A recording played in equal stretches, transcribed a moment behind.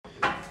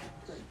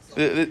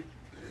They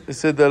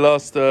said the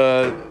last.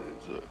 So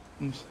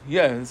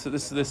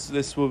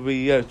this will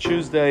be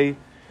Tuesday.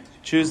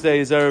 Tuesday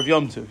is Erev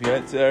Yom Tov. Yeah,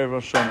 it's Erev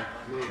Rosh Hashanah.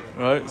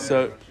 Right.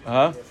 So,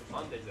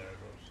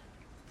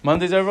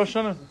 Monday's Erev Rosh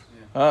Hashanah.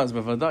 It's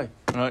bevadai.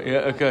 Right.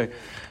 Yeah. Okay.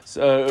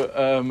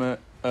 So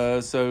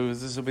so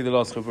this will be the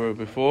last Chabura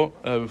before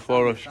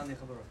Rosh.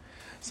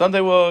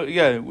 Sunday, well,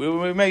 yeah,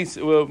 we'll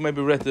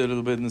maybe read it a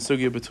little bit in the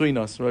sugya between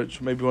us,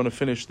 right? Maybe want to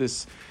finish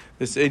this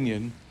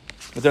inyan.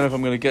 I don't know if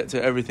I'm going to get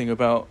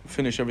to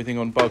finish everything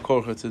on Bar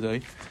Korcha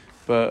today,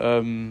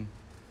 but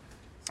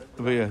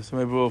yeah, so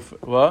maybe we'll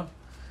what?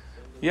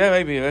 Yeah,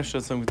 maybe Esher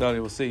Tzom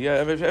Gedalia. We'll see.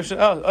 Yeah,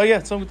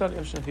 Tzom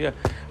Gedalia. Yeah,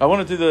 I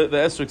want to do the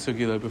Esrik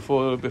sugya though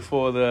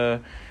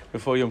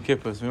before Yom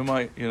Kippur. So we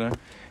might,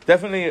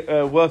 definitely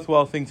a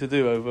worthwhile thing to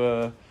do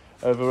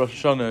over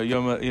Rosh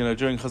Hashanah,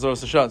 during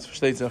Chazoros Hashatz,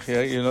 Shtetzach,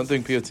 you're not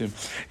doing Piyutim.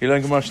 You're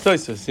learning Gemara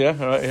Shtoisos, yeah?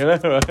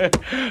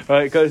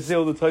 Right, go see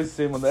all the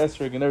Toisim on the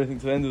Esrig and everything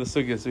to the end of the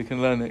Sugya so we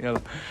can learn it,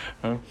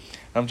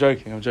 I'm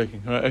joking.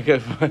 Right, okay,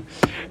 fine.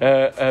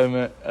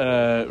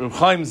 Reb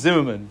Chaim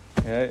Zimmerman,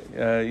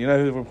 you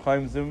know who Reb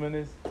Chaim Zimmerman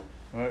is?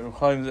 Right,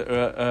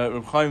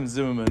 Reb Chaim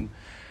Zimmerman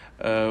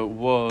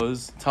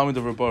was Talmid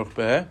of Reb Baruch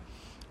Ber.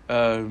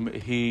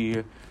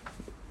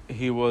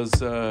 He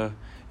was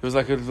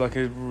like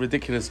a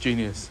ridiculous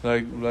genius.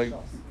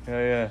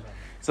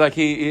 It's like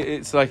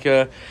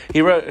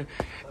he wrote.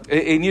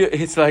 He knew.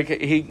 It's like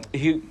he.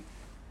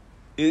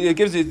 It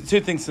gives you two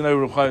things to know.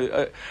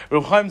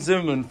 Reb Chaim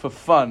Zimmerman for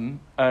fun,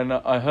 and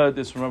I heard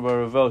this from Rabbi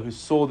Ravel, who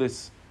saw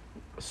this.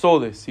 He saw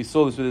this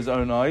with his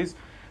own eyes.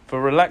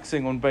 For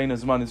relaxing on Bein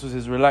Hazman, this was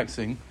his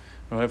relaxing.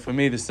 Right. For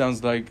me, this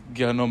sounds like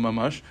Gihanom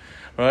Mamash.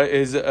 Right.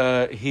 Is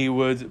he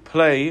would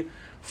play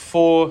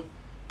 4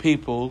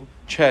 people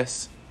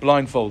chess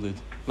blindfolded.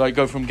 Like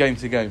go from game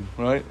to game,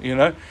 right?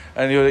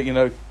 And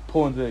you're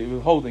pawns that he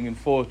was holding in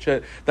 4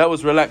 chairs. That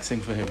was relaxing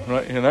for him,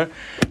 right?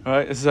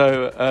 Right.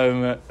 So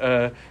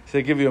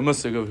give you a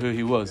musig of who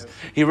he was.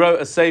 He wrote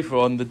a sefer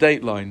on the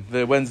dateline.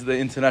 When's the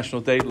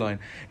international dateline?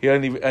 He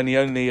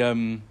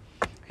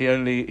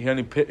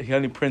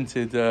only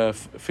printed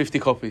 50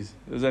 copies.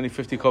 There's only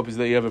 50 copies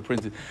that he ever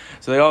printed.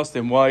 So they asked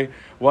him, why do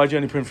you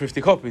only print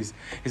 50 copies?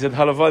 He said,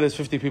 Halavai, there's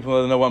 50 people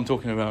that don't know what I'm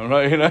talking about,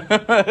 right?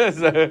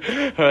 So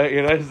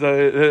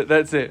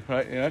that's it,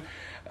 right?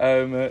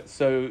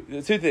 So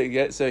the two things,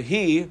 yeah. So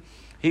he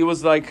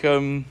was like,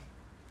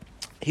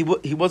 he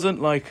wasn't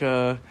like,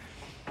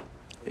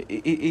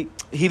 he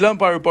learned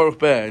by Reb Baruch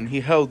Ber, and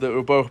he held that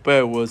Reb Baruch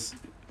Ber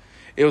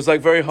it was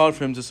like very hard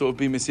for him to sort of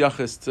be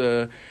misyaches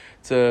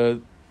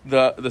to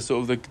the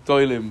sort of the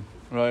Gdolim,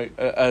 right?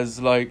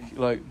 As like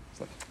right,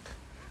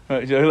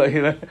 because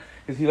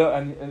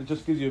and it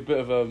just gives you a bit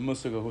of a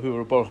musig of who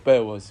Reb Baruch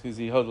Ber was, because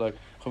he held like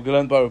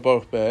Chavgalan by Reb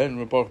Baruch Ber, and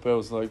Reb Baruch Ber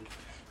was like,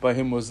 by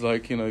him was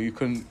like, you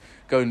couldn't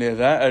go near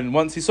that. And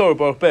once he saw Reb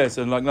Baruch Ber,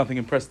 so like nothing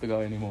impressed the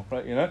guy anymore,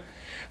 right?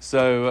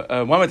 So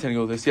why am I telling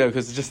you all this? Yeah,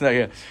 because it's just that.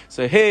 Yeah.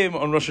 So him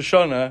on Rosh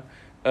Hashanah,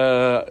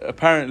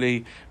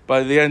 apparently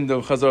by the end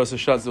of Chazoros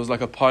Hashatz, there was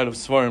like a pile of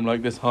svarim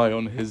like this high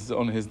on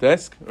his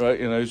desk, right?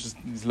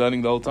 He's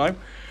learning the whole time.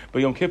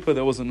 But Yom Kippur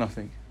there wasn't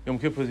nothing. Yom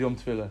Kippur is Yom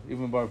Tefillah,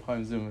 even by Reb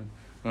Chaim Zimmerman,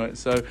 right?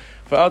 So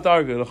for our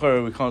darga,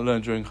 l'chorah, we can't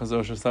learn during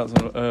Chazoros Hashatz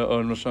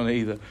on Rosh Hashanah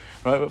either,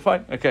 right? But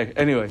fine, okay.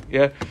 Anyway,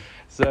 yeah.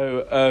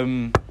 So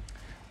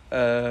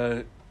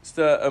a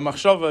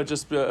machshava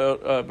just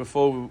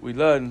before we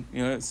learn,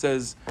 it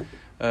says.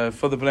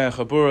 For the Bnei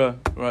Chabura,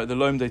 right, the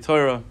Loim de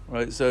Torah,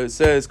 right, so it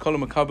says, Kol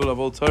HaMakabel of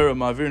all Torah,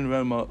 Ma'avirin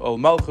V'em Ol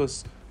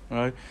Malchus,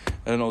 right,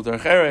 and Ol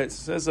Derech Eretz, it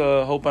says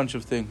a whole bunch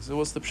of things. So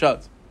what's the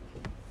pshat?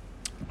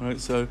 Right,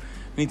 so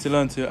we need to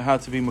learn how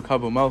to be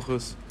Makabel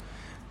Malchus,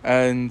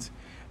 and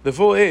the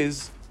thought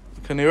is,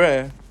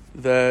 kanireh,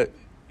 that,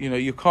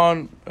 you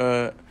can't,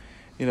 there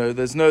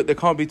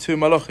can't be 2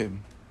 malachim.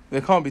 There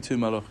can't be 2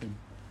 malachim.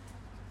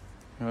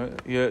 Right,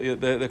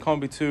 there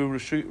can't be 2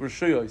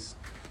 reshuyos.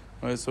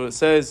 Right, so it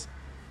says,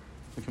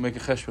 we can make a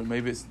cheshbon.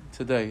 Maybe it's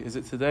today. Is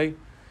it today?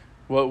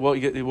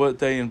 What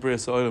day in Bria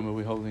Sa'olam are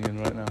we holding in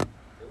right now?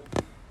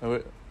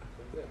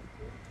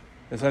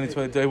 It's only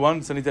day 1.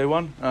 It's only day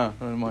 1.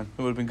 Never mind.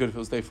 It would have been good if it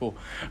was day 4.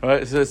 All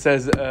right. So it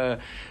says that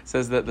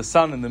the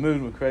sun and the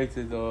moon were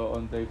created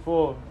on day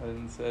 4,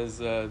 and it says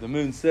the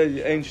moon said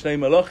Ein Shnei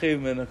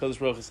Malachim, and Hakadosh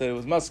Baruch Hu said it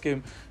was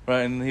Maskim,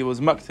 right? And he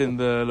was Maktin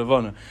the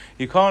Levana.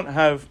 You can't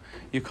have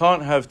 2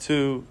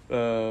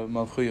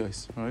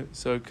 Malchuyos, right?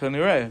 So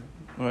Kanireh,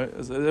 right?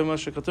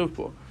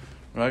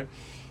 Right?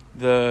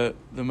 The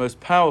most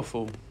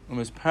powerful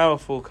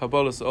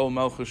Kabbalah's Ol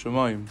Malchus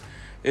Shemayim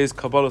is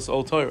Kabbalah's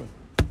Ol Torah,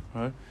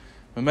 right?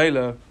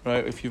 Mamela,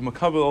 right? If you've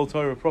makabel Ol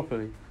Torah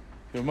properly,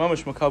 if you're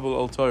mamash makabel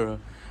Ol Torah,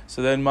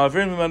 so then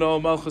ma'avrin mimeno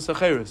Ol Malchus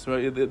Acheres,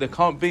 right? There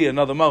can't be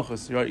another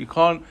Malchus, right? You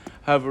can't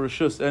have a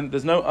reshus, and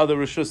there's no other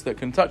reshus that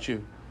can touch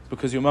you,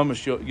 because you're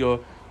mamash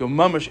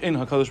in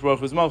Hakadosh Baruch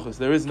Hu's Malchus.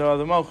 There is no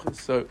other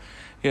Malchus, so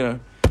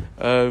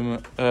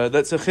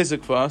that's a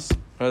chizik for us.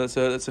 Right? That's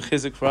a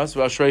chizik for us.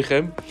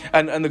 V'ashreichem,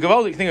 and the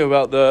gavaldik thing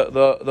about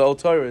the Ol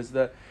Torah is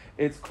that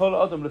it's kol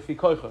adam lefi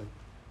koichai.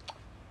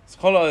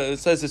 It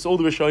says this, all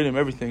the Rishonim,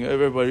 everything,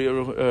 everybody,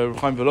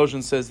 Chaim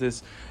Volozhin says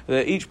this,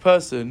 that each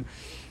person,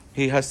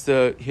 he has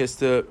to,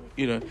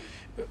 in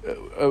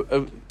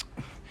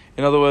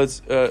other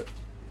words,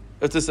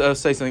 let's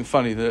just say something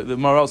funny. The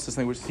Maharal says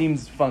something which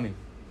seems funny.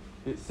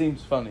 It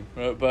seems funny,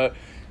 right? But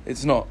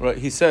it's not, right?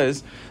 He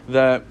says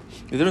that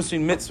the difference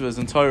between mitzvahs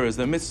and Torah is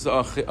that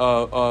mitzvahs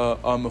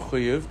are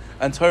mechuyev,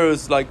 and Torah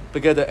is like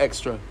begeder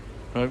extra,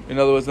 right? In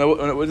other words, now,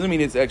 what does it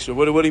mean it's extra?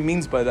 What he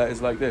means by that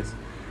is like this: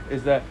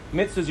 is that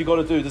mitzvahs you got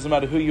to do, doesn't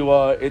matter who you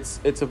are. It's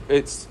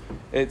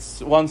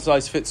one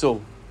size fits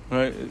all,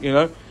 right?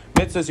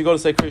 Mitzvahs you got to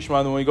say Kriya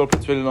Shema, and when you got to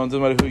put tefillin on,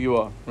 doesn't matter who you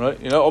are, right?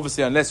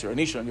 Obviously unless you're an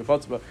isha and you're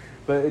fatwa,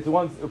 but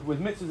with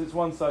mitzvahs it's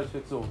one size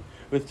fits all.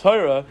 With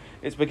Torah,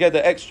 it's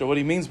begeder extra. What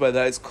he means by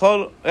that is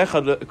kol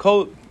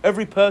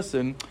every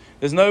person.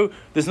 There's no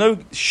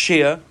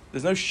shear.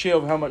 There's no shear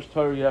of how much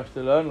Torah you have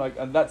to learn.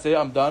 And that's it.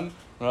 I'm done.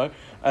 Right.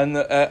 And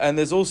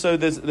there's also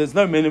there's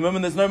no minimum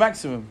and there's no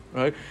maximum.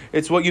 Right.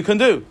 It's what you can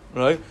do.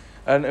 Right.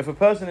 And if a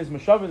person is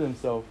mashavid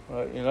himself,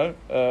 right,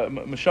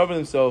 mashavid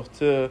himself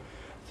to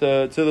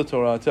the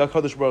Torah, to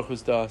HaKadosh Baruch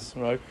Hu's das,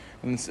 right,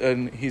 and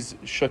he's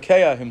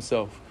shakeya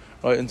himself,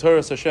 right, in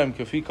Torah Hashem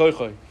kafi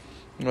koichai.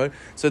 Right,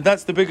 so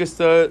that's the biggest.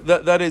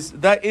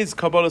 That is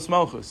Kabbalah's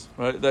Malchus,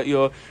 right? That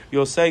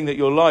you're saying that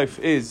your life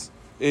is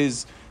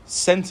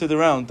centered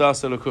around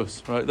Das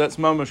Elokus, right? That's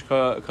Mamash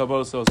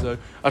Kabbalah's also.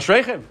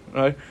 Ashreichem,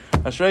 right?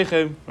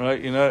 Ashreichem,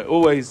 right?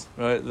 Always,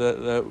 right?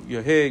 That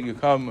you're here, you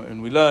come,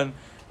 and we learn.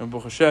 And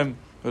Baruch Hashem,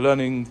 we're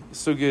learning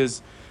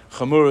sugyas,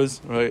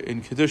 chamuras, right?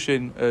 In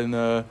Kiddushin, and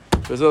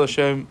B'ezras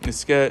Hashem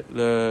niskeh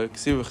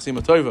l'ksiv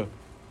v'chasima tova.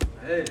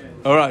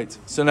 All right,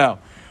 so now.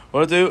 I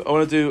want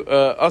to do.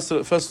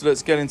 First,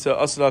 let's get into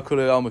Asla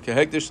Kulei Alma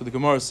Kehekdish. So the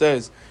Gemara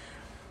asks,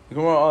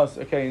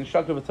 okay, in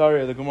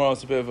Shaklavataria, the Gemara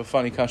asks a bit of a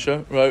funny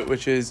kasha, right?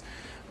 Which is,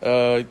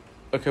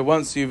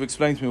 once you've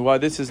explained to me why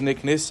this is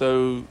Niknis,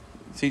 so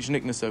teach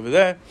Niknis over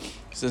there.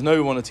 He says, no,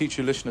 we want to teach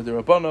you Lishna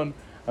D'Rabbanan.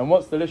 And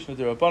what's the Lishna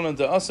D'Rabbanan?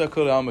 The Asla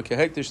Kulei Alma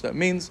Kehekdish. That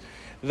means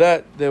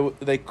that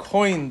they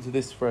coined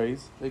this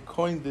phrase.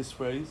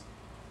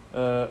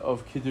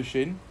 Of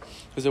Kiddushin,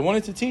 because I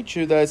wanted to teach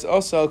you that it's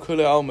Asal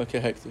Kule Alma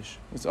Kehektish.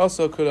 It's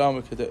Asal Kule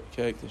Alma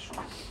Kehektish.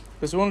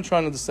 Because I want to try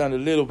and understand a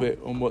little bit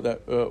on what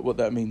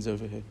that means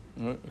over here.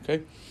 All right,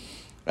 okay?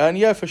 And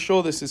yeah, for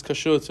sure, this is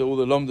kashur to all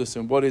the lomdus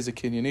and what is a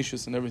kinyan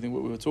ishus and everything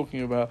what we were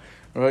talking about,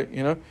 right?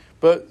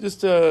 But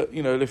just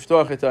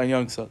liftoach et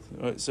young sat.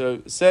 Right?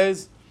 So it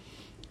says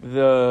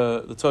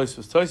the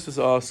Tosfos. Tosfos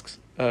asks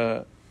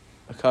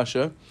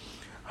Akasha.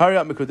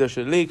 Hariyat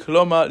mekudesha li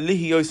koloma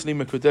lihiyos li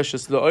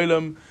mekudeshes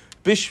la'olam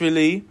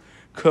bishvili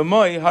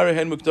kamoi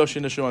harihen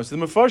mukdoshin neshamayim. So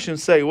the Mefarshim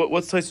say,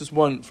 what's Tosfos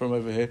want from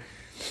over here?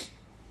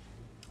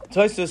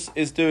 Tosfos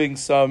is doing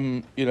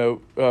some,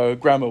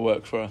 grammar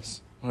work for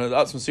us.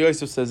 Atzmos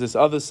Yosef says this.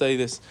 Others say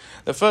this.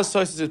 The first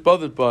Tosfos is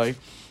bothered by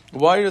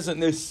why doesn't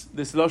this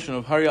lashon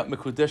of hariyat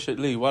mekudeshet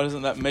li? Why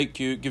doesn't that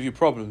give you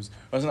problems?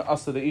 Why doesn't it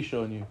asa the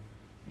isha on you?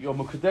 You're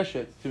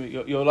mekudeshet to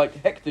me. You're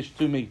like hektish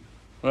to me.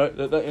 Right?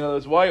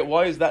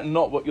 Why is that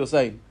not what you're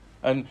saying?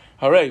 And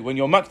hooray, when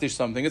you're makdish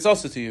something, it's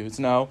also to you. It's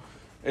now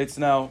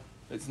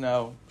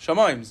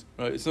shamayim's.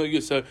 Right? It's not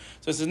you. So it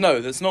says no.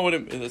 That's not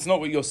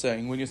what you're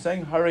saying. When you're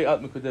saying hooray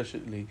at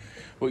mekudeshet li,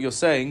 what you're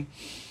saying,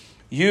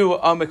 you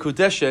are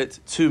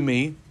mekudeshet to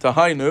me.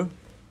 Tahainu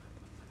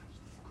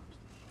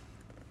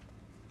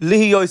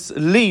lihiyos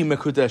li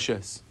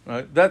mekudeshes.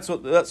 Right? That's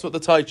what the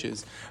taich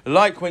is.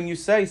 Like when you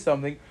say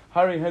something.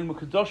 Hari hen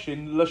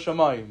mukadoshin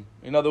l'shamayim.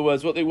 In other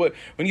words,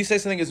 when you say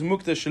something is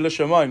mukdash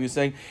l'shamayim, you're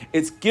saying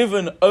it's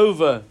given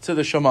over to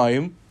the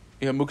shamayim.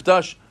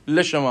 Mukdash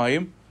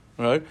l'shamayim,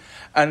 right?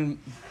 And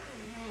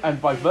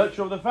by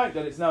virtue of the fact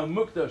that it's now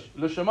mukdash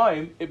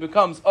l'shamayim, it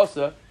becomes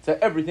asa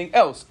to everything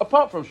else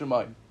apart from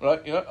shamayim,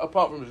 right?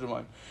 Apart from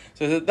shamayim.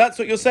 So that's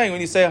what you're saying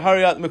when you say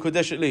hariyat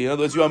mekudesh li. In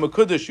other words, you are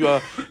mekudesh.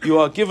 You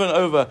are given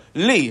over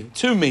li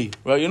to me,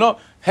 right? You're not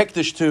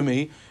hektish to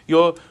me.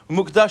 You're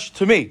mukdash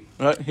to me,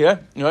 right? Yeah,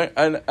 right.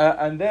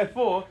 And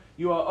therefore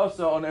you are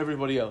asa on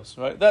everybody else,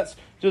 right? That's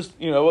just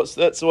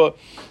that's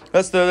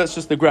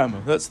just the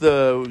grammar. That's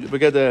the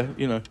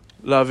begeder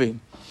lavin.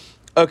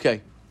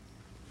 Okay.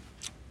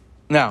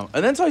 Now,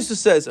 and then Tosfos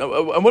says,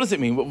 and what does it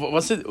mean?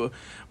 What's that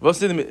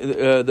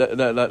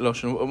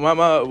lashon?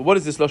 What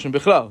is this lashon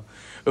bichlal?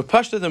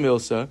 Pashta the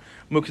milsa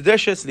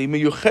mukdeshes li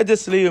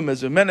miyuchedes li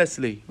umezumenes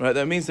li. Right,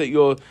 that means that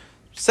you're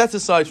set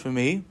aside for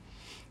me,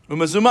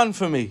 umezuman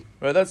for me.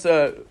 Right, that's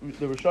the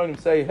Rishonim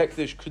say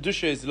hektish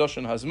kedusha is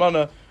lashon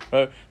hazmana.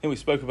 Right, I think we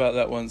spoke about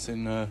that once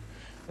in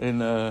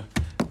Shovavim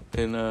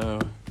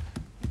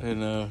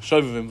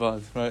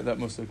Vad. Right, that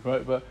musik.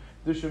 Right, but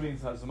kedusha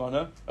means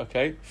hazmana.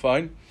 Okay,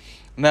 fine.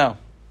 Now,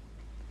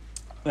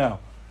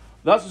 that's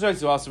what I'm trying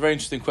to ask a very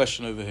interesting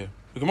question over here.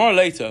 The Gemara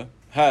later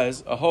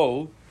has a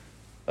whole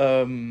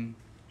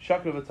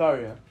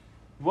Shaklavataria.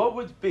 What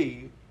would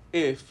be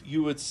if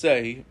you would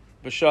say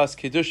B'shas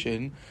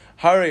Kiddushin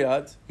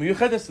Hariyat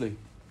Miyuchedesli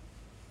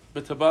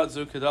B'tabat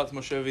Zu Kedat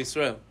Moshe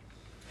V'Yisrael?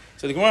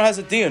 So the Gemara has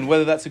a dion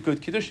whether that's a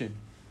good Kiddushin.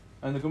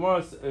 and the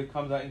Gemara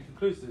comes out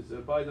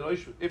inconclusive by the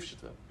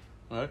ifshita,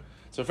 right?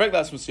 So, Frek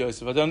that's Mr.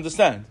 Yosef. I don't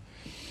understand.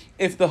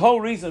 If the whole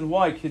reason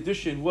why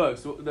Kiddushin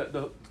works,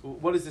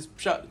 what is this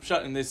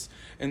pshat in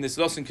this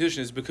loss in Kiddushin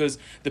is because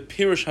the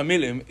Pirush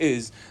Hamilim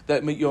is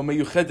that you're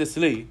meyuchedes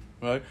li,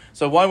 right?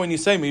 So why when you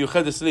say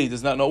meyuchedes li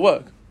does that not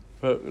work?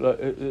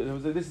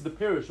 This is the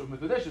Pirush of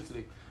mekudeshes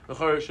li.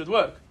 It should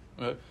work.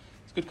 Right?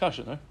 It's good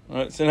kasha, no?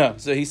 Right. So now,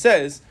 he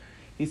says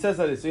like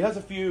this. So he has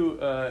a few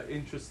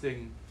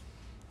interesting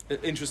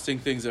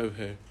things over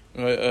here,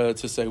 right,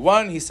 to say.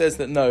 One, he says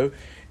that no,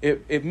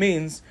 it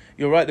means,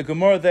 you're right, the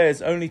Gemara there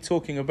is only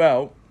talking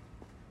about,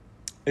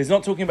 it's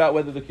not talking about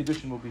whether the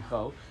Kiddushin will be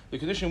chal. The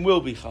Kiddushin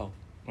will be chal,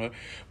 right?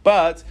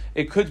 But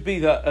it could be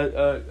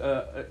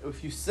that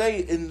if you say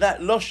in that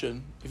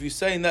loshen, if you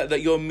say in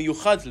that you're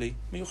miyuchad,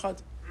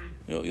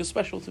 you're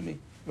special to me,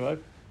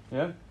 right?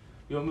 Yeah,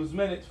 you're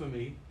muzmenet for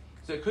me.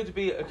 So it could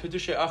be a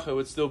Kiddushay Acha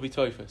would still be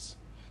toifus.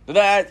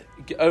 That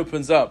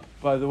opens up,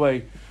 by the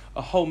way,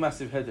 a whole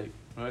massive headache,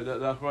 right?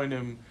 That the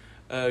Achronim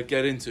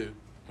get into.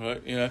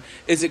 Right,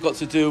 is it got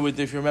to do with,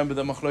 if you remember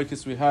the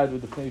machlokes we had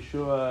with the Pnei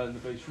Shua and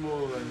the Beis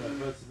Shmuel and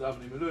versus the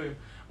Avnei Miluim,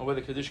 or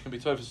whether Kaddish can be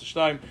Tofus to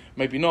Shnaim?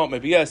 Maybe not,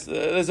 maybe yes.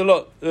 There's a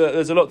lot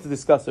to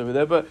discuss over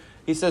there, but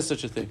he says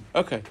such a thing.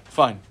 Okay,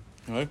 fine.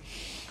 Right.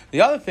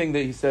 The other thing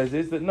that he says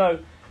is that no,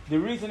 the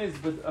reason is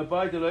that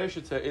by the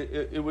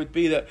it would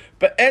be that,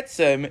 but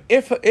etzem,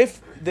 if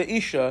the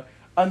Isha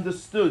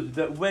understood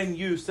that when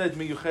you said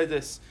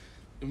miyuchedes,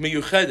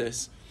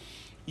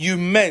 you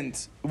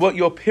meant what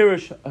your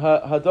Pirush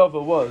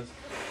Hadava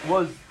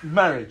was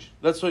marriage.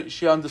 That's what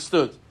she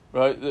understood,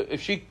 right?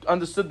 If she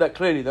understood that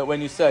clearly, that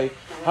when you say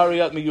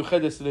Hariyat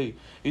miyuchedes li,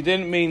 you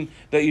didn't mean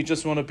that you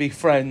just want to be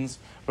friends,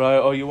 right?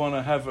 Or you want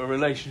to have a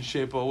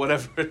relationship or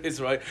whatever it is,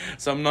 right?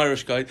 Some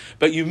Irish guy,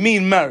 but you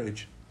mean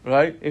marriage,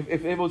 right?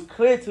 If it was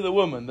clear to the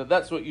woman that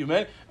that's what you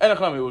meant,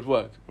 Enochlami would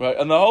work, right?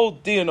 And the whole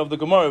dian of the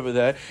Gemara over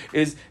there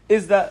is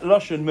that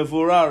Lashon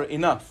mevurar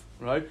enough?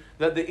 Right,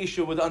 that the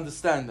issue would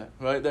understand that,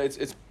 right? That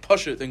it's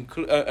pashut and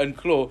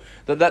claw.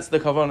 That's the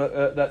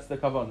kavanah. That's the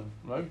kavanah,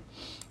 right?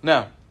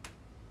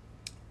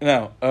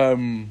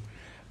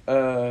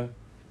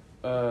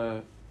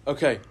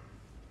 Okay.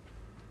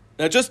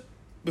 Now, just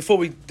before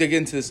we dig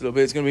into this a little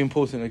bit, it's going to be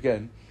important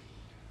again.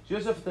 You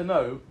just have to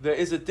know there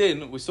is a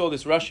din. We saw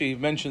this. Rashi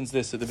mentions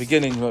this at the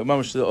beginning,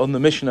 on the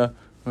Mishnah.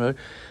 Right,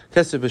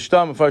 kesef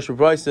b'shtar mefarish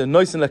b'brayse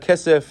noisin la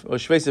kesef or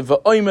shveisim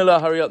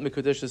va'oimela hariyat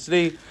mikudeshes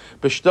li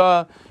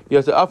b'shtar. You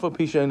have to afro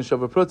pisha and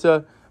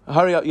shavapruta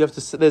hariyat. You have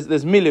to.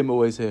 There's milim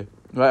always here,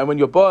 right? And when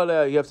you're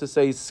ba'aleh, you have to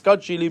say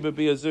skadji li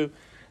b'biyazu.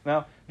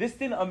 Now, this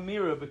din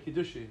amira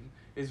b'kiddushin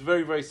is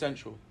very, very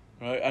central,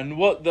 right? And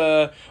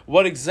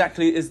what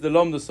exactly is the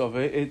lomdus of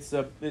it? It's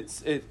a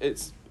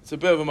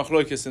bit of a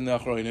machlokes in the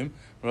achronim,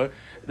 right?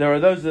 There are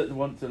those that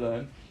want to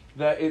learn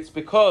that it's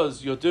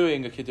because you're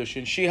doing a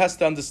Kiddushin, she has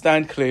to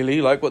understand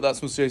clearly, like what that's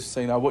Moshe is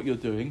saying now, what you're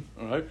doing,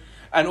 all right?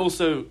 And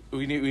also,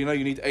 we know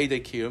you need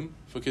Eidei Kiyum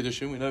for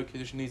Kiddushin. We know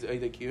Kiddushin needs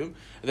Eidei Kiyum.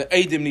 The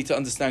Eidim need to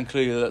understand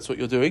clearly that that's what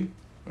you're doing,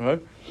 all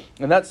right?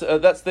 And that's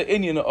the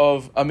inyan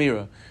of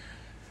Amira.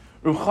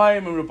 Reb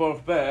Chaim and Reb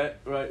Baruch Ber,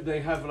 right? They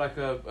have like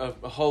a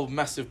whole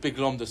massive big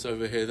lomdus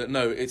over here. That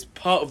no, it's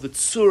part of the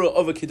tzura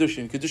of a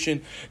kiddushin.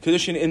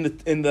 Kiddushin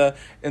in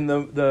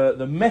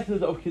the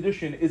method of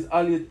kiddushin is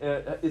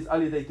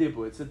alidei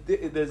dibur.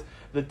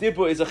 The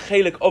dibur is a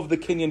chelik of the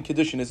kinyan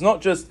kiddushin. It's not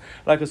just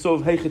like a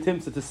sort of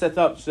heichetimsa to set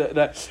up so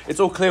that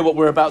it's all clear what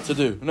we're about to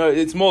do. No,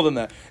 it's more than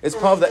that. It's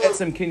part of the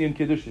etzem kinyan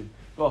kiddushin.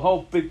 A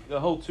whole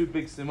two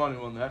big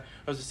simonim on there.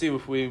 I have to see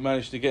if we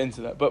manage to get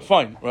into that, but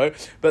fine, right?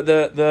 But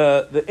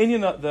the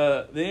inyan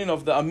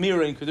of the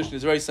Amira in Kiddushin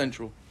is very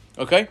central.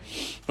 Okay,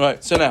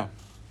 right. So now,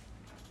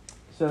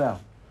 so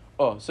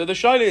the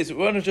shaila is we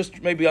want to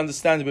just maybe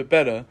understand a bit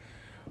better.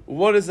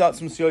 What does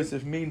Atzmos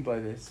Yosef mean by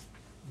this?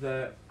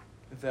 That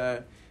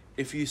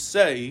if you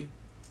say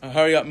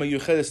Hariyat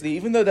meyuchedes li,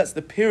 even though that's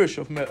the pirush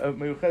of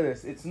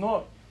meyuchedes,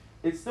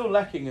 it's still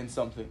lacking in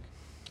something.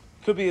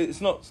 Could be it's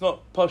not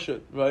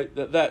pashut, right?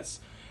 That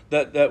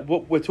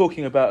what we're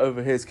talking about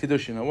over here is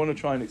Kiddushin. I want to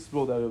try and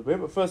explore that a bit,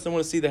 but first I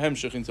want to see the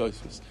Hemshech in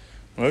Tosfos.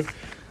 Right?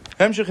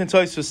 Hemshech in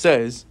Tosfos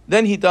says,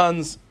 then he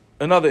does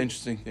another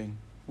interesting thing.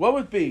 What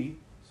would be?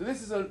 So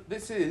this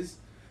is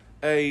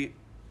a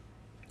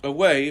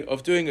way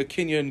of doing a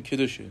kinyan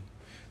Kiddushin.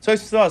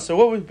 Tosfos asks, so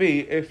what would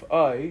be if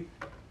I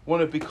want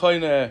to be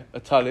koiner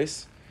a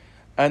talis?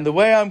 And the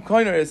way I'm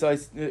koiner is I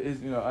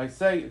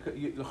say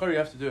you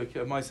have to do a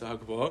ma'aser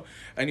hakbah,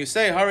 and you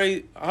say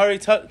hari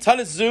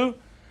talis zu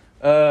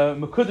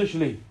mekudesh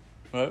li.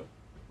 Right?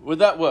 Would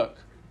that work?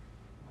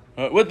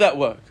 Right? Would that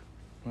work?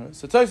 Right?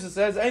 So Tosfos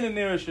says it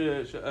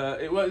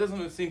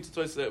doesn't seem to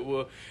Tosfos that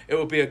it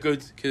will be a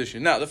good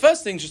kiddushin. Now the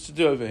first thing just to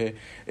do over here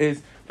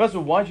is first of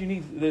all, why do you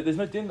need? There's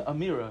no din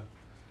amira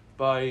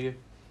by.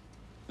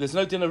 There's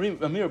no din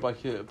amira by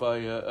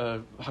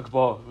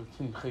hakbah.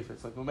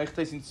 It's like make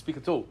tasting to speak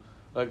at all.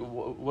 Like,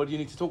 what do you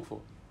need to talk for?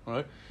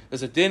 Right?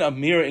 There's a din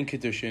amira in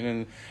Kiddushin,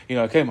 and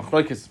okay,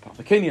 machlokes is part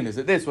of the kinyan. Is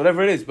it this?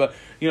 Whatever it is, but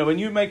when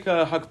you make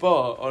a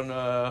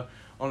hakbah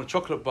on a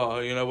chocolate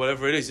bar,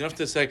 whatever it is. You don't have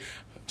to say,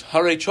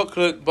 Hare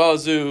chocolate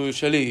bazu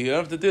shali. You don't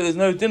have to do. There's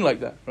no din like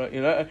that, right?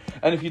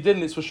 And if you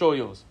didn't, it's for sure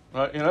yours,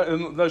 right?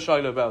 And no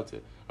shaila about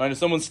it, right? And if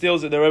someone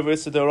steals it, they're over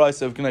it's the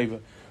deraisa of gneva.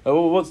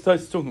 What's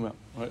Tosfos talking about,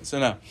 right? So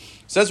now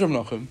says Rav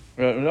Nachum.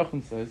 Rav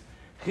Nachum says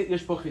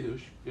yesh po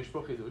chidush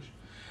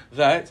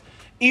that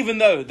even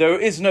though there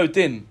is no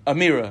din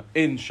amira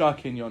in shar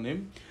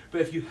kinyonim,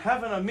 but if you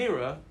have an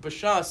amira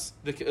b'shas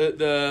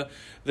the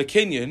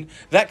kinyan,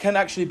 that can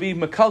actually be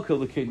makalkel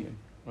the kinyan,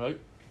 right?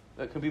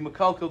 That can be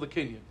makalkel the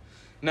kinyan.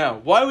 Now,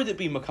 why would it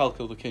be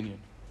makalkel the kinyan?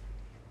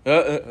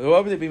 Why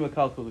would it be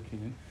makalkel the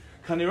kinyan?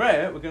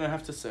 Kanireh, we're going to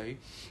have to say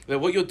that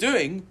what you're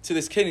doing to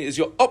this kinyan is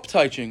you're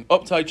optaiching.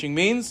 Optaiching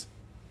means,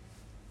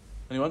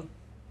 anyone?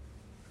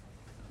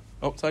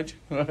 Optaiching,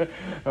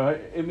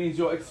 right? It means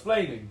you're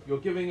explaining. You're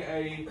giving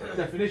a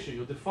definition.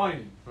 You're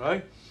defining,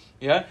 right?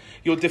 Yeah,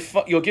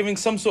 you're giving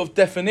some sort of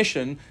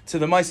definition to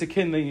the ma'aser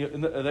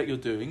kinyan that you're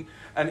doing,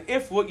 and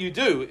if what you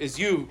do is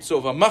you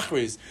sort of are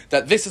machriz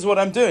that this is what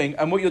I'm doing,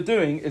 and what you're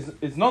doing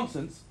is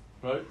nonsense,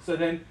 right? So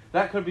then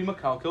that could be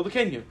makalkel the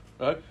kinyan,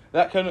 right?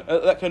 That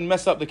can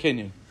mess up the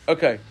kinyan.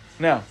 Okay,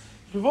 now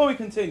before we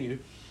continue,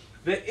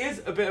 there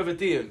is a bit of a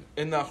diyan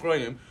in the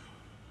Achronim.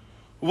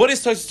 What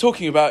is Tosfos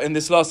talking about in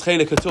this last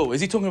chelik at all?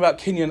 Is he talking about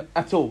kinyan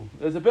at all?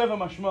 There's a bit of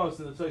a mashmas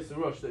in the Tosfos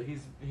Rosh that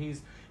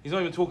he's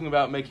not even talking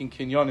about making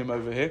kinyanim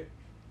over here.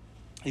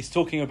 He's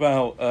talking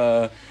about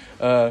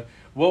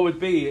what would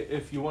be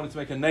if you wanted to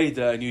make a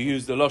neder and you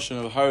use the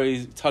lashon of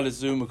Hari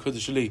Talizum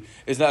Kodesh Li.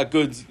 Is that a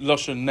good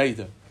lashon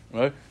neder?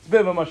 Right? It's a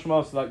bit of a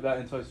mashmas like that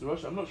in Tosfos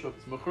Rosh. I'm not sure if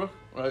it's mukhrach,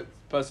 right?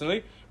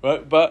 Personally,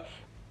 right? But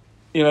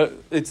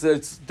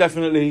it's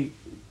definitely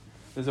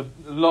there's a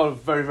lot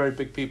of very very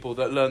big people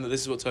that learn that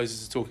this is what Tosfos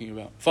is talking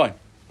about. Fine,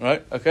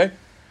 right? Okay.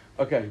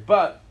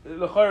 But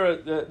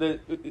the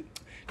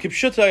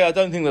Kipshutai, I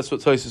don't think that's what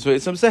Tosfos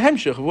is. It's a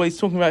hemshich of what he's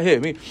talking about here.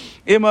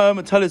 Ima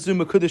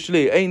matalizuma kudish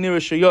li ein nira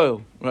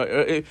shayoel.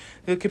 Right?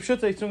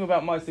 Kipshutai is talking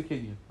about ma'aser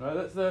kinyan.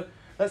 Right?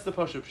 That's the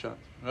pashup shot.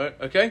 Right?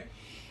 Okay.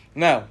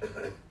 Now,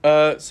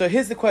 so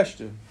here's the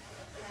question.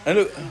 And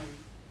look.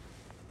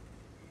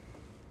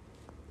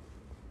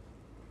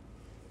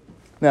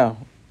 Now,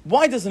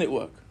 why doesn't it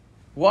work?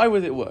 Why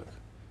would it work?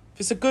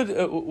 If it's a good,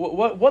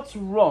 what's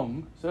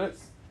wrong? So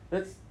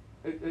let's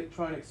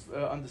try and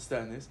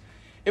understand this.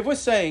 If we're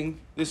saying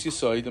this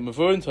Yesod, the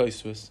Mavur and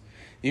Tosfos,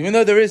 even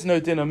though there is no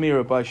din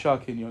amira by shar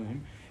kinyonim,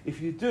 if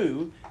you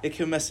do, it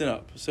can mess it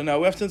up. So now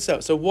we have to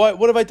understand. So what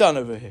have I done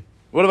over here?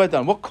 What have I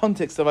done? What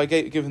context have I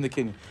given the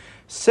kinyan?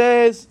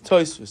 Says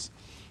Tosfos,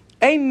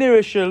 ein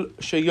nira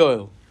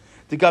sheyoel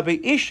the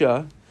gabe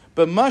isha,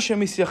 but masha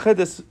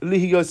misyachedes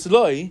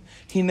lihiyosloi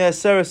he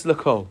neseres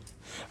lakol.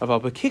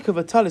 Aval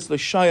bekikav atalis lo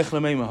shayach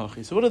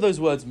lemeimahachi. So what do those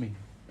words mean?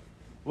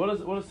 What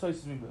does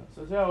Tosfos mean by that?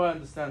 So that's how I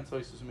understand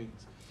Tosfos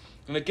means.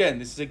 And again,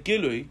 this is a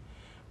gilui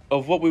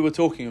of what we were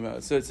talking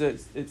about. So it's a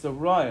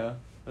raya.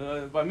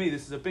 By me,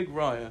 this is a big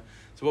raya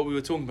to what we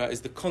were talking about.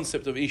 Is the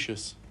concept of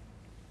ishus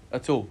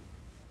at all?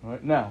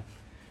 Right now,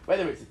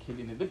 whether it's a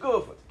kinyan in the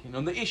guf or a kinyan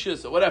on the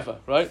ishus or whatever,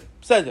 right?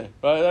 Seder,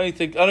 right?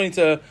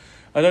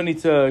 I don't need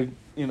to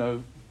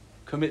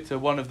commit to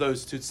one of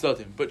those to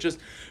study. But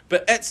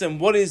etzem,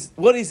 what is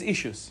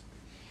ishus?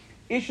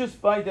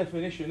 Ishus by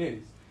definition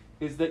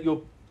is that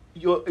you're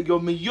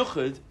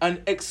miyuchad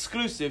and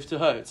exclusive to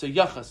her. It's a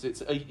yachas.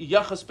 It's a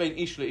yachas bein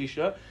ish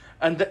leisha,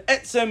 and the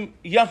etzem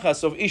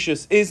yachas of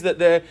ishus is that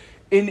they're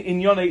in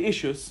inyone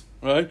ishus,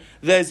 right?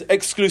 There's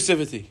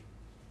exclusivity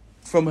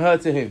from her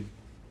to him,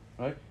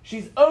 right?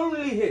 She's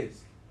only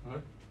his,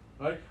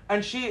 right?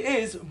 And she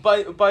is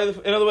by the.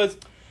 In other words,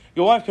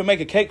 your wife can make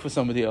a cake for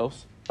somebody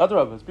else.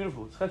 Adrabah, it's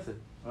beautiful. It's chesed,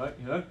 right?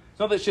 It's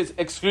not that she's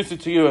exclusive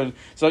to you and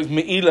it's like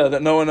me'ila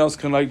that no one else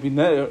can be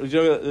there.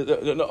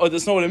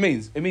 That's not what it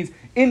means. It means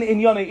in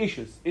inyane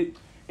ishus. In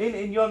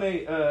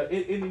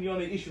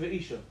inyane isha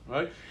isha,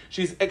 right?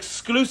 She's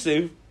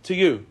exclusive to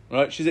you,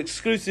 right? She's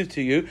exclusive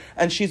to you,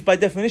 and she's by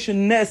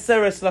definition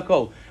ne'seres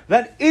lakol.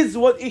 That is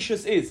what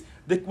ishus is.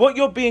 What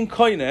you're being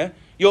koine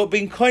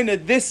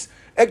this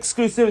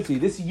exclusivity,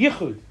 this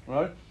yichud,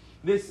 right?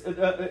 This in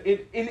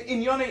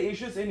inyane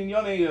ishus, in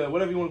inyane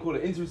whatever you want to call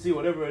it, intimacy,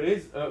 whatever it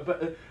is,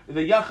 but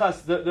the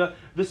yachas,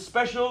 the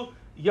special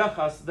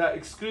yachas that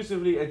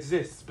exclusively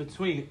exists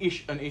between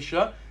ish and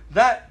isha,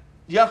 that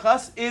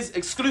yachas is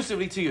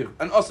exclusively to you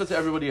and also to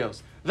everybody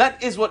else.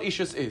 That is what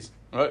ishus is,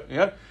 right?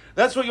 Yeah,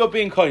 that's what you're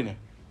being koine.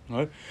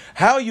 Right?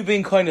 How are you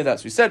being koine?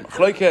 That's we said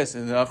machlokes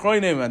in the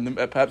achronim and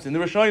perhaps in the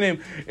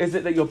rishonim. Is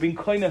it that you're being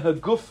koine her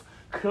guf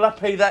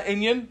klape that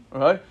inyan,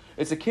 right?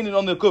 It's a kinyan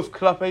on the guf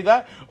klape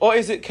that, or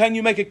is it? Can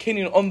you make a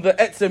kinyan on the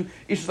etzem?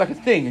 It's just like a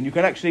thing, and you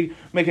can actually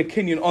make a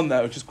kinyan on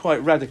that, which is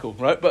quite radical,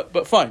 right?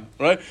 But fine,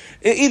 right?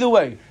 Either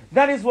way,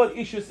 that is what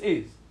ishus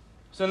is.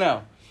 So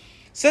now,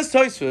 says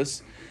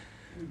Tosfos,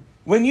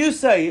 when you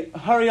say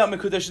Hariyat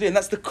Mekudesh Li, and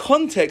that's the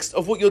context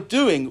of what you're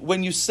doing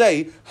when you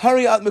say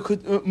Hariyat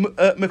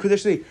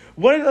Mekudesh Li.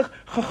 What are the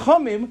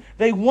Chachamim?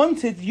 They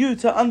wanted you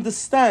to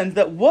understand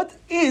that what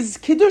is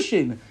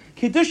Kiddushin?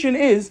 Kiddushin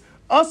is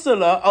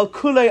Asala al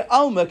kule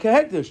alma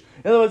kehekdish.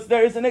 In other words,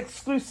 there is an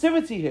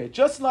exclusivity here.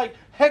 Just like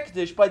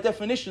hekdish, by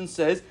definition,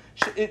 says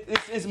it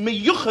is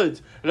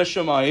miyuchad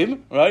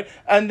l'shamayim, right?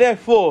 And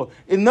therefore,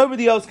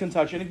 nobody else can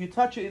touch it. And if you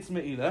touch it, it's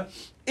me'ilah.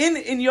 In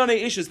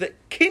Yonei Ishus, that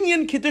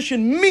Kinyan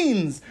Kiddushin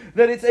means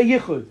that it's a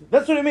yichud.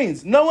 That's what it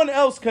means. No one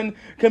else can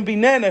be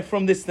nene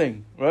from this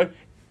thing, right?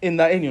 In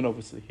that inyan,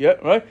 obviously, yeah,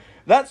 right?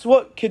 That's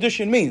what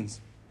Kiddushin means.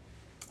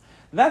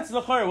 That's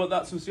l'chara what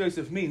that Tzvus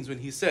Yosef means when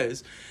he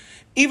says,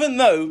 even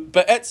though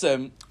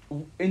be'etzem,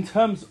 in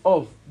terms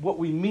of what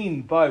we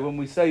mean by when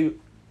we say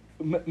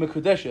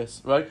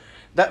mekudeshes, right?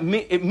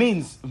 It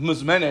means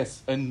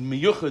muzmenes and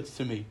miyuchad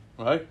to me,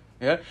 right?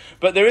 Yeah,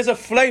 but there is a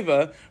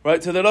flavor,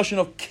 right, to the lashon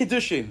of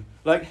kiddushin,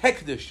 like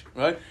hekdish,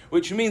 right,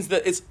 which means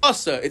that it's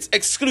asa, it's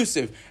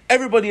exclusive.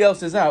 Everybody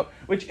else is out,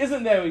 which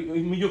isn't there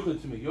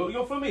miyuchad to me.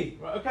 You're for me,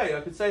 right? Okay,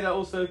 I could say that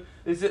also.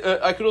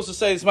 I could also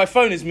say my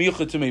phone is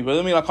miyuchad to me, but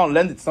I mean I can't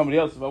lend it to somebody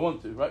else if I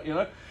want to, right? You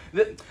know.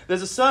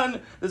 There's a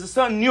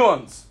certain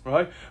nuance,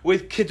 right,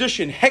 with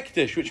kiddushin,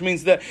 hektish, which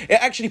means that it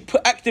actually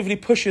actively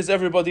pushes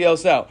everybody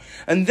else out.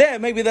 And there,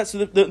 maybe that's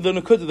the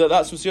nakuda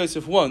that's what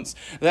Yosef wants.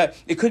 That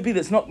it could be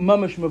that's not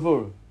mamash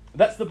mavuru.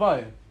 That's the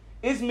buyer.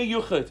 Is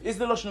miyuchad? Is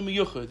the lashon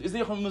miyuchad? Is the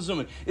yacham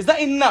mazumin? Is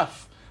that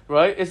enough?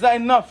 Right? Is that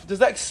enough? Does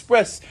that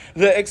express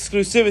the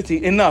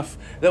exclusivity enough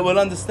that we'll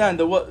understand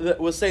that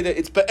we'll say that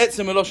it's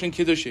be'etzem lashon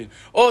kiddushin?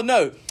 Or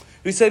no,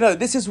 we say no.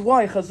 This is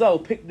why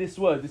Chazal picked this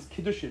word, this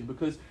kiddushin,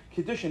 because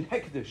Kiddushin,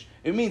 hekdish.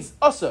 It means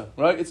asa,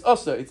 right? It's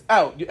asa. It's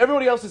out.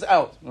 Everybody else is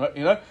out, right?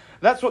 You know,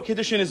 that's what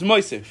Kiddushin is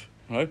moisif,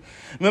 right?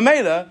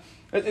 Memela,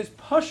 it's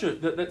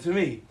pashut that to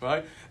me,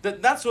 right?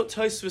 That's what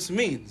Tosfos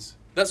means.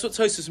 That's what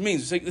Tosfos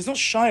means. It's like, there's not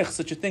shaykh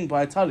such a thing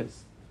by a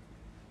talis.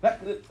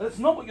 That's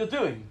not what you're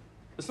doing.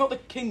 It's not the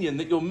kinyan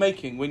that you're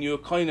making when you're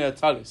koine a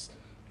talis,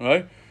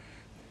 right?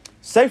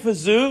 Sefer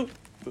zu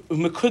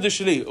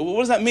mekudesh li.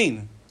 What does that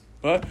mean,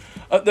 right?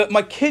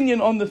 My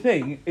kinyan on the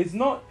thing is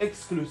not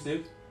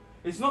exclusive.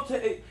 It's not.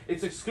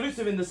 It's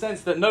exclusive in the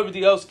sense that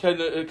nobody else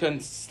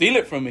can steal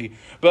it from me.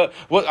 But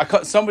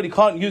what somebody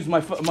can't use my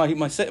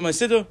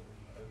siddur.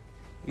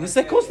 You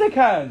say, of course they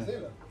can.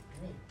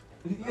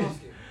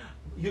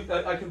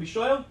 I can be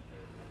shoyal.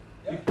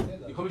 You can't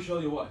be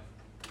shoyal your wife.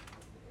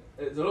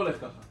 It's a lot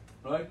kachah,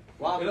 right?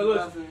 In other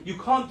words, you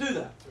can't do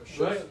that.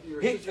 Right?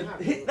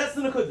 That's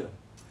the nakuda.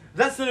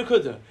 That's the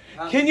nakuda.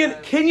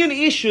 Kinyan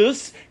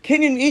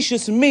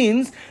ishus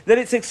means that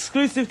it's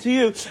exclusive to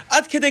you.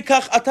 Ad kedei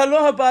kach ata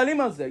lo ha'ba'alim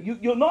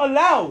hazeh. You're not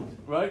allowed,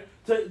 right,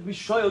 to be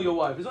shoyal your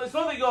wife. It's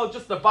not that you're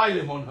just the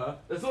ba'alim on her.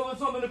 That's not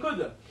the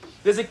nakuda.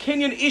 There's a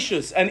kinyan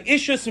ishus, and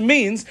ishus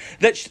means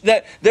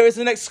that there is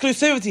an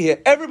exclusivity here.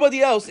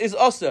 Everybody else is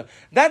asa.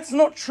 That's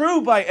not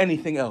true by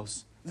anything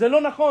else. Ze lo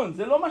nachon.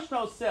 Ze lo ma sheta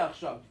oseh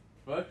achshav.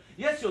 Right?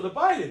 Yes, you're the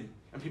ba'alim,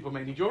 and people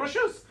may need your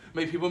reshus.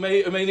 People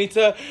may need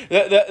to.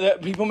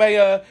 People may,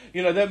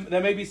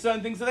 there may be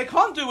certain things that they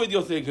can't do with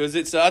your thing because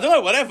it's I don't know,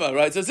 whatever,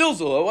 right? It's a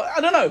zilzul, or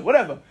I don't know,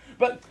 whatever.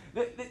 But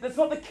that's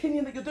not the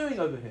kinyan that you're doing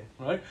over here,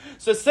 right?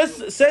 So says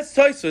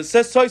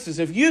Tosfos,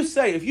 if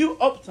you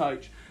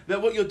uptight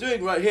that what you're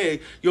doing right here,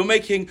 you're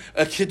making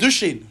a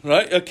kiddushin,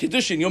 right? A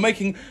kiddushin. You're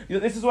making.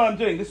 This is what I'm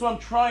doing. This is what I'm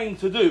trying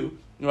to do,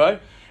 right?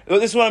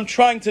 This is what I'm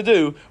trying to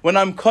do when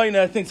I'm koine.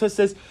 I think so. It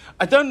says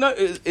I don't know.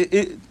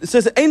 It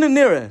says ain't a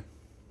nireh.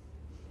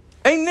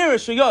 Ain't near a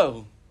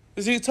shayol.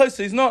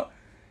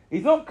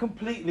 He's not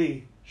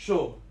completely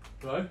sure,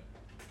 right?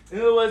 In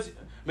other words,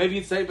 maybe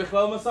you'd say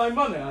bechal masai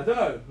money. I don't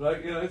know.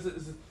 Like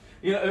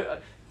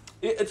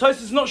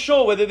Tosfos is not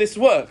sure whether this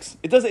works.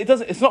 It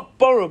doesn't. It's not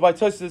borrowed by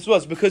Tosfos this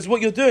works because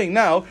what you're doing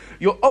now,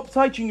 you're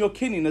uptighting your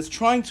kinyan as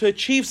trying to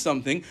achieve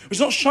something which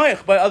is not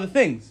shaykh by other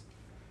things.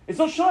 It's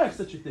not shaykh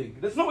such a thing.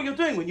 That's not what you're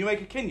doing when you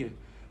make a kinyan.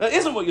 That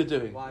isn't what you're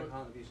doing. Why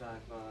can't it be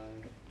shaykh by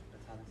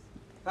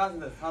a talis?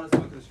 The talis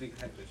could speak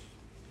hektish.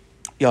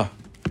 Yeah.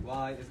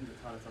 Why isn't the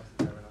talis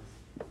there in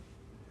us?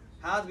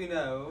 How do we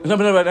know?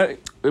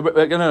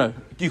 No.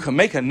 You can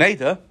make a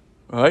neder,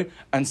 right,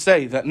 and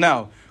say that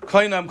now,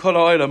 kainam kol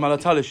ha'olam ala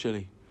talis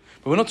sheli.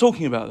 But we're not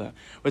talking about that.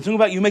 We're talking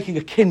about you making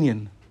a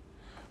kinyan.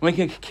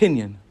 Making a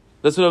kinyan.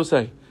 That's what I was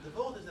saying.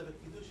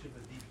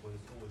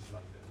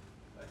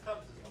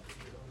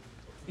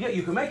 Yeah,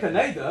 you can make a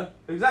neder.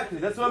 Exactly,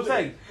 that's what I'm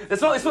saying.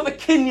 It's not the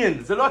kinyan.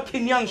 It's not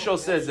kinyan shor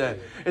says there.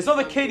 It's not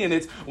the kinyan.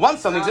 It's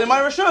once something's in my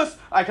reshus,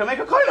 I can make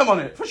a koinam on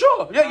it for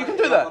sure. Yeah, you can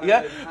do that.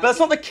 Yeah, but that's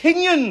not the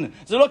kinyan.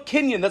 It's not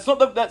kinyan. That's not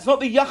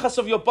the yachas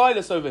of your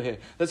bias over here.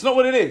 That's not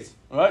what it is.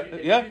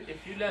 Right? Yeah.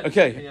 If you learn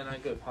okay. kinyan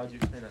haguf, how do you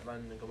explain that line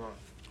in the Gemara?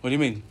 What do you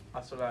mean?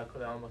 If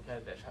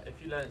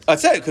you learn, I'd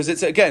say it because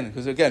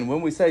again when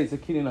we say it's a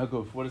kinyan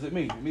haguf, what does it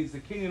mean? It means the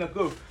kinyan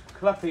haguf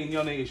klapi in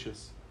yonei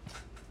ishus.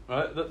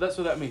 Right? That's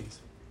what that means.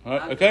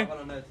 Right, okay. I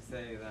want to know to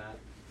say that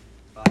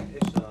by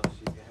Isha,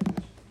 she's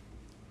hektish.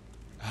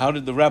 How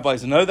did the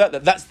rabbis know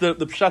that? That's the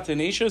pshat in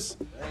Ishus?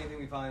 Anything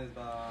we find is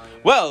by...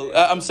 Well,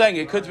 I'm saying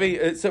it could be...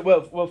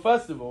 Well,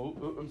 first of all,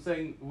 I'm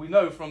saying we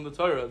know from the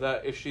Torah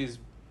that if she's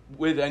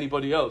with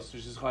anybody else,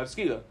 she's chayav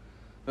skila.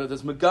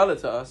 That's megala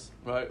to us,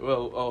 right?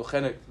 Well, or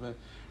chenek,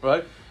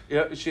 right?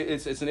 Yeah,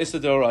 it's an issa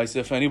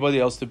d'oraisa for anybody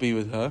else to be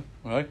with her,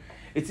 right?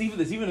 There's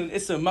even an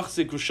issa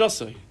machzik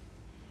rushasei,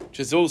 which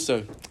is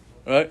also,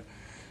 right?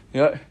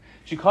 Yeah,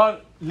 she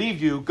can't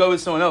leave you, go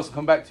with someone else, and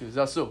come back to you.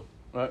 That's all,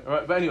 right?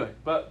 Right. But anyway,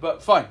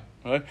 but fine,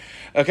 right?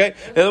 Okay.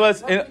 In other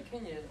words,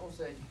 Kenyan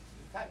also the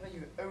fact that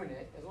you own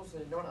it is also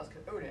no one else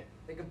can own it.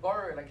 They can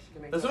borrow it, like she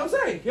can make. That's what I'm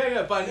saying.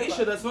 Yeah. By an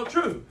isha, that's not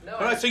true. No,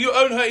 all right. So you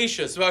own her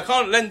isha, so I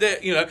can't lend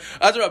it.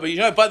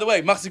 But by the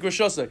way, machzik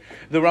rushasei,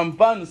 the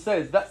Ramban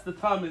says that's the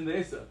time in the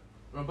issa.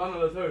 Ramban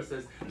al-Torah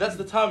says that's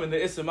the time in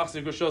the issa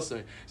machzik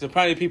rushasei. So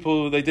apparently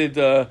people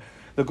the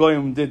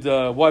goyim did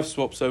wife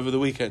swaps over the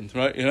weekend,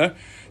 right?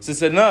 So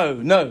said no.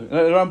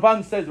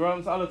 Ramban says,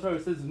 Ramban al-Torah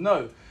says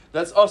no.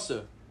 That's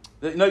also.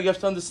 No, you have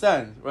to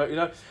understand,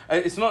 right?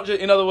 It's not just.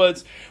 In other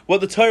words,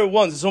 what the Torah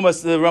wants. It's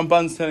almost the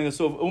Ramban's telling us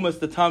sort of almost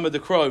the time of the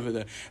crow over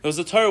there. Because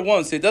the Torah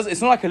wants it. It's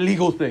not like a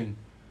legal thing.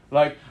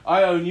 Like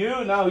I own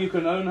you, now you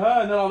can own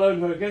her, and then I'll own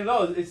her again.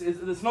 No,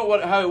 it's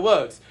not how it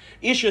works.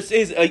 Ishus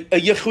is a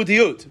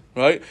yechudiyut,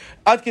 right?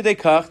 Ad kedei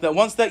kach that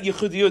once that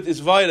yechudiyut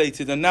is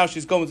violated, and now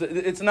she's gone,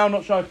 it's now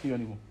not shy to you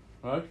anymore,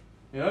 right?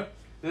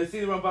 They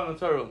see the Ramban and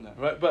Torah on that,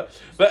 right? But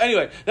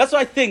anyway, that's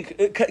what I think.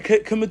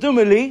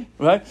 Kamedumali,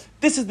 right?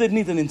 This is the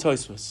nidan in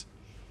Tosfos,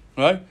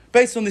 right?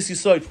 Based on this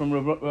yesod from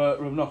Rav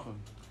Nachum,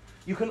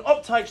 you can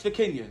opteich the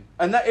kinyan,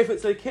 and that if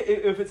it's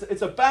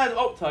a bad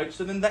opteich,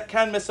 so then that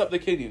can mess up the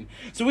kinyan.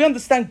 So we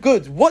understand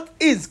good. What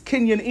is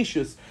kinyan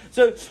ishus?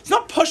 So it's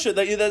not pasha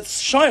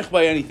that's shaykh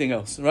by anything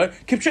else, right?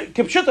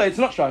 Kipshuta, it's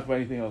not shaykh by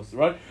anything else,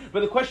 right?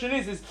 But the question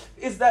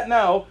is that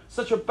now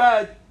such a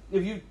bad?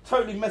 If you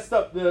totally messed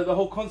up the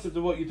whole concept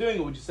of what you're doing,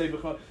 or would you say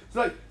it's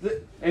like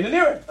in an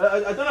era?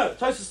 I don't know.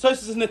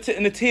 Tosfos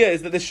in the tier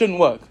is that this shouldn't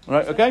work,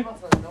 right? Okay.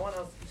 Someone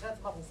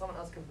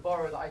else can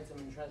borrow the item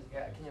and try to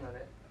get a kinyan on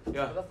it.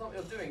 Yeah. But that's not what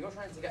you're doing. You're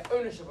trying to get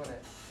ownership on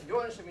it. And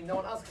your ownership means no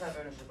one else can have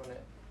ownership on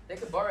it. They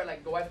could borrow it,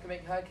 like the wife can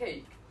make her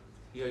cake.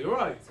 Yeah, you're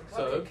right.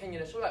 So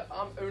kinyan, it's like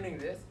I'm owning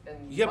this,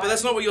 and but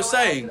that's not what you're no one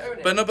else saying. can own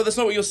it. But that's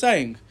not what you're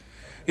saying.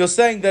 You're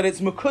saying that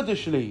it's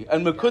mekudesh li,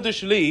 and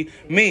mekudesh li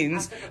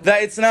means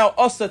that it's now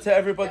osa to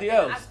everybody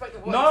else.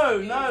 No.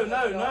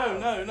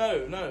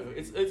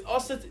 It's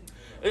osa.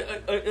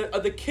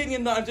 The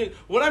kinyan that I'm doing,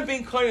 what I'm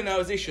being kohen now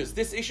is ishus.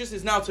 This ishus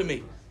is now to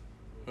me,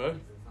 right?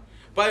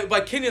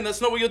 By kinyan,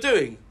 that's not what you're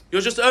doing. You're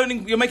just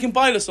owning. You're making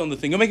bailus on the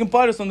thing. You're making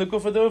bailus on the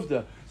gufa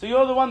d'uvda. So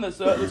you're the one that's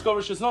got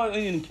rishus, not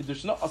in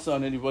kiddush, not asa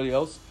on anybody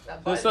else.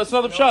 So it's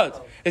not the pshat.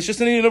 It's just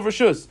an inyan of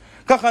rishus.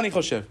 Kach ani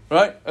choshev.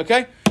 Right?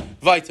 Okay.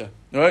 Weiter.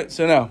 All right.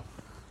 So now,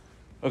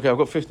 okay, I've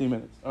got 15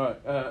 minutes. All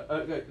right.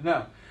 Okay.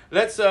 Now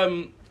let's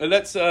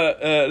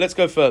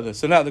go further.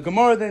 So now the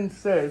Gemara then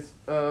says.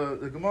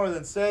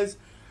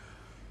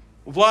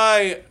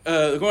 Why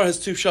the Gemara has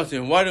two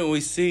shatim? Why don't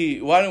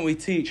we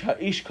teach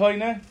ha'ish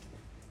koine?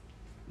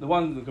 The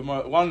one that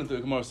the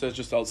Gemara says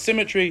just al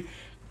symmetry,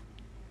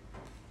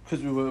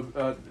 because we were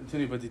we're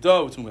talking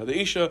about the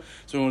isha,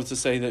 so we wanted to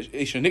say that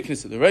isha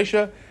niknis at the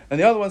reisha, and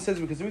the other one says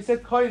because we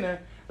said koine,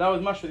 that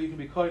was mashma that you can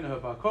be koine her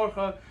bar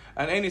korcha,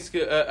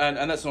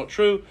 and that's not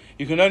true.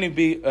 You can only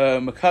be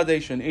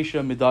makadesh and isha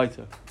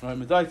midaita, right?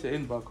 Midaita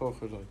in bar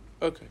korcha.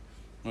 Okay,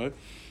 right.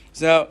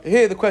 So now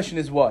here the question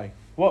is why.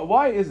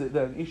 Why is it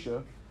that an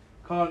isha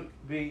can't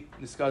be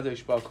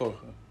niskadesh bar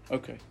korcha?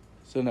 Okay,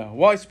 so now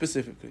why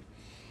specifically?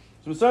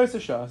 So Masaris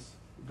Hashas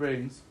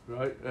brings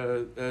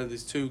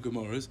these two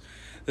Gemaras.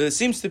 There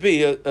seems to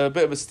be a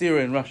bit of a steer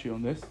in Rashi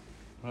on this.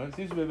 Right,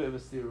 seems to be a bit of a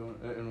steer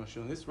in Rashi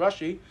on this.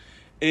 Rashi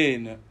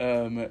in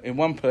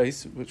one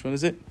place, which one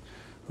is it?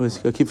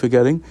 I keep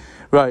forgetting.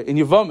 Right, in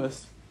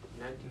Yevamos.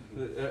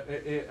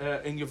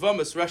 In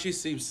Yevamos, Rashi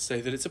seems to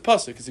say that it's a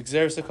pasuk. It's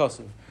Xeris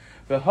HaKosov.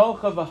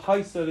 V'holcha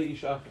v'haisa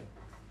le'ishache.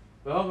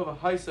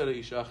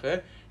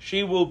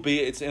 She will be.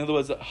 It's in other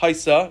words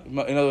haisa. In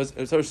other words,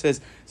 it says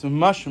it's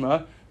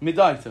mashma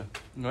midaita.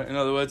 Right. In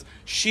other words,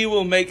 she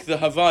will make the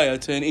havaya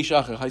to an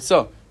ishache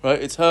haisa. Right.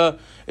 It's her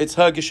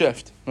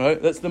geschäft. Right.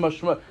 That's the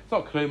mashma. It's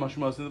not clay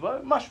mashma in the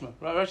Bible. Mashma.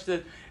 Right. Rashi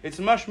said it's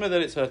mashma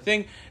that it's her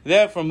thing.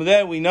 From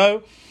there we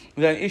know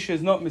that isha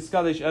is not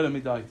miskadesh ela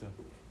midaita.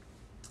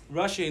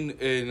 Rashi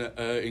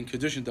in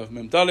Kiddushin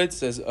Mem Dalet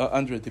says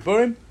under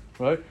Diburim.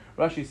 Right.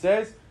 Rashi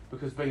says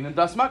because bein and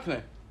das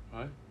makne.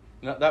 Right.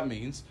 That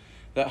means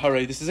that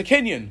hooray, this is a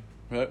kinyan.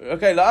 Right?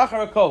 Okay,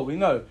 la'achar kol, we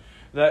know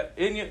that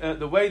in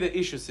the way that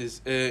ishus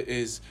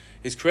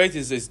is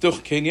created is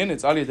duch kinyan,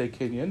 it's aliyadei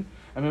kinyan,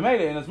 and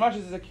memele, in as much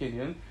as it's a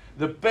kinyan,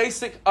 the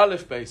basic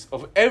aleph base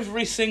of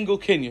every single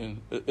kinyan,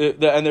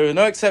 and there are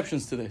no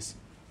exceptions to this,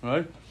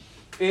 right,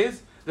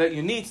 is that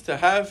you need to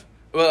have,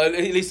 well, at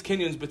least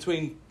kinyans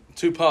between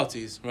two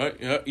parties, right?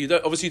 You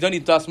don't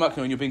need das makna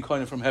when you're being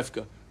kind of from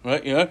hefka,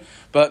 right?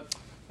 But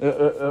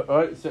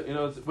right, so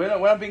when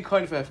I'm being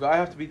kind for hefka, I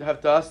have to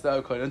have das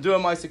that kind and do a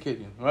ma'aser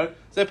kinyan, right?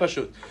 Say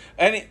pashut.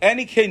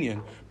 Any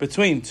kinyan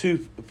between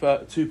two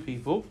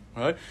people,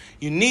 right?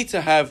 You need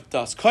to have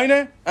das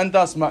koine and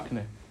das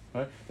makne,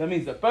 right? That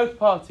means that both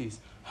parties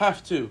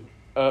have to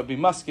be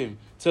muskim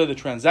to the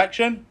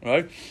transaction,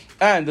 right?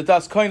 And the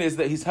das koine is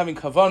that he's having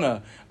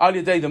kavana al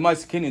yadei the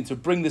ma'aser kinyan to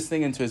bring this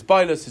thing into his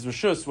bailus, his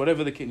reshus,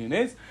 whatever the kinyan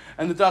is.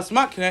 And the das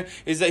makne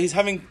is that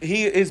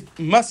he is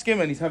muskim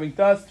and he's having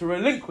das to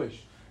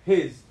relinquish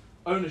his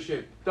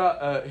ownership,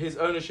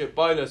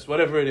 bailus,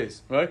 whatever it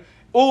is, right?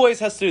 Always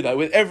has to do that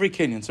with every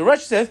kinyan. So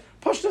Rashi says,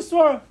 push the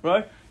swara,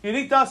 right? You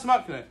need das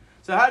makne.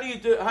 So how do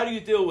you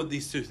deal with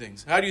these two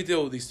things?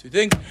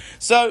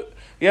 So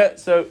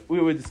we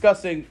were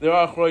discussing, there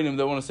are achronim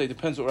that want to say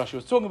depends what Rashi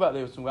was talking about.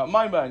 They were talking about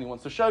Maimah and he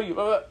wants to show you.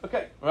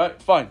 Okay,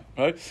 right, fine,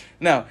 right.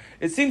 Now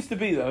it seems to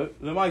be though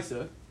the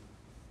Maisa.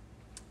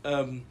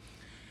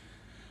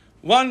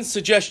 One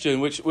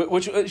suggestion which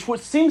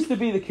seems to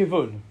be the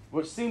kivun,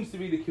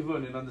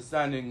 in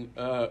understanding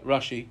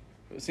Rashi.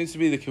 It seems to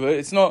be the kivun.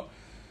 It's not.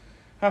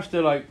 Have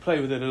to play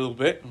with it a little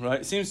bit,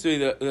 right? It seems to be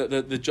that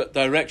the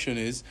direction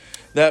is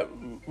that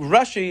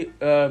Rashi.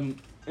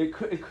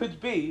 It could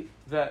be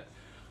that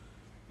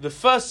the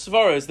first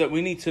svaras that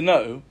we need to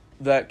know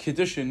that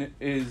Kiddushin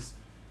is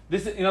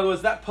this. In other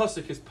words, that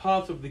pasuk is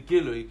part of the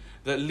gilui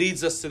that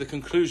leads us to the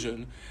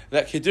conclusion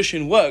that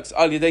Kiddushin works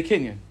al yedei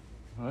kinyan,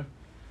 right?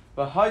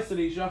 But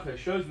Haisali Shachar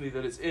shows me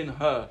that it's in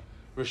her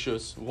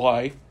rishus.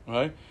 Why?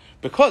 Right?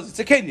 Because it's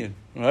a kinyan,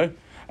 right?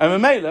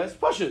 And Mamela, it's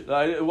pashut.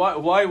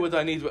 Why would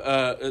I need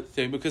a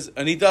thing? Because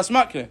I need das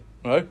makne,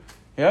 right?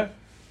 Yeah?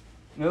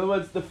 In other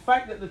words, the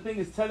fact that the thing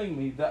is telling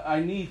me that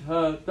I need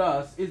her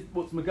das is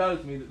what's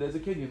megal to me that there's a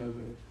kinyan over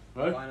here,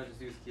 right? Why not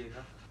just use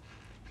kiyah?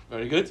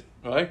 Very good,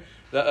 right?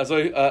 That's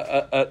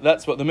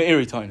what the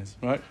Meiri time is,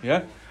 right?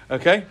 Yeah?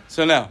 Okay?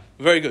 So now,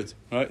 very good,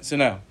 right? So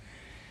now.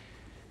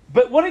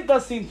 But what it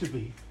does seem to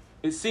be,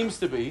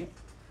 Efsha,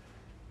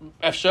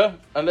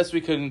 unless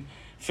we can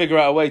figure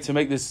out a way to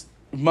make this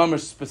mamash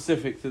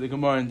specific to the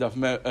Gemara in Daf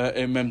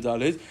Mem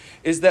Dalid,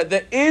 is that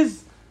there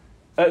is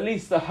at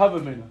least a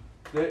havamina.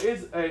 There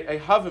is a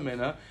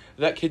havamina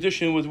that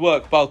Kiddushin would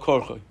work bal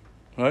korcha,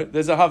 right?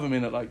 There's a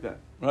havamina like that,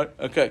 right?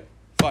 Okay,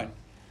 fine.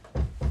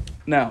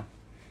 Now,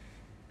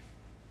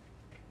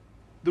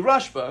 the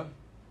Rashba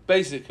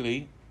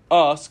basically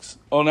asks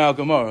on our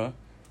Gemara,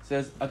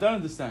 says, I don't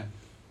understand.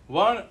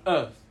 Why on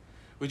earth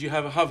would you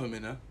have a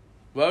havamina?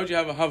 Why would you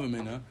have a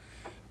havamina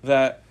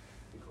that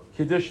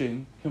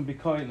Kiddushin can be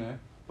koine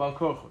bal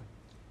korcha?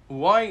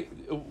 Why?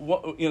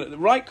 What,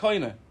 right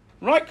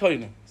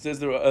koine, says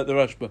the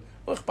Rashba.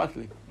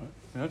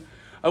 Right?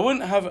 I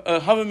wouldn't have a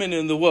havamina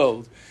in the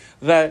world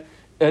that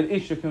an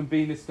isha can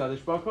be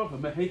niskadish bal korcha.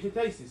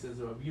 Meheketesi, says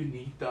the Rashba. You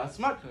need das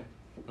makne,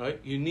 right?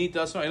 You need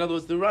das makne. In other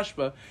words, the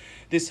Rashba,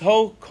 this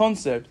whole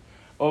concept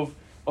of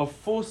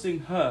forcing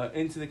her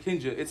into the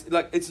kinja,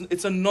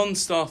 it's a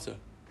non-starter.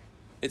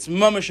 It's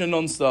mamash a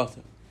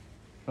non-starter.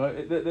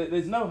 Right?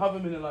 There's no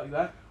havamina like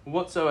that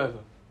whatsoever.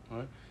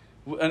 Right?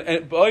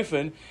 And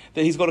often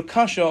that he's got a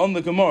kasha on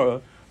the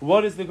Gemara.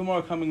 What is the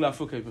Gemara coming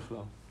lafuke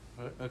b'chlal?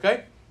 Right?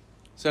 Okay?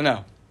 So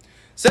now,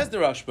 says the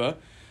Rashba,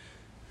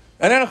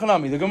 and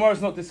Enochanami, the Gemara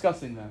is not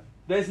discussing that.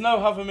 There's no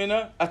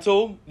havamina at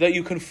all that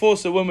you can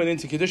force a woman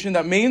into Kiddushin.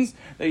 That means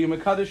that you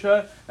mekadosh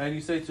her and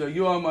you say to her,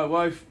 you are my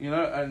wife,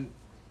 and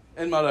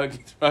in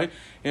Malagit, right?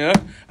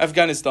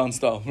 Afghanistan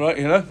style, right?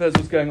 That's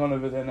what's going on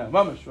over there now.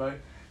 Mamash, right?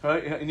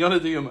 Right? In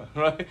Yonah Diyuma,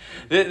 right?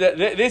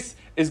 This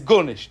is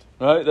garnished,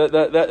 right?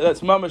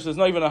 That's mamash. There's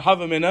not even a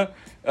havamina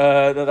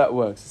that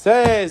works.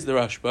 Says the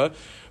Rashba,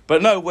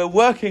 but no, we're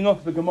working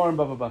off the Gemara in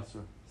Bava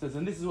Basra. Says,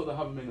 and this is what the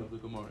havamina of the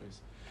Gemara is.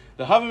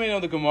 The havamina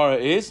of the Gemara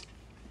is,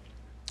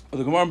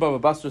 the Gemara in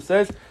Bava Basra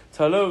says,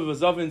 Talo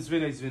v'zavin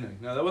zvine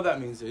zvine. Now, what that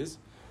means is,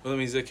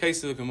 the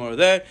case of the Gemara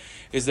there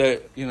is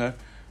that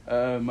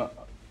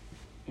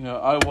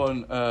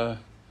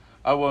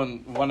I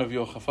want one of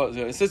your chafat.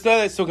 It says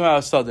there it's talking about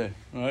a sadeh,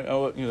 right? I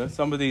want,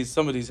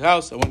 somebody's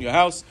house. I want your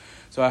house.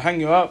 So I hang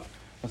you up.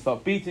 I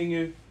start beating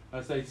you.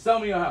 I say, sell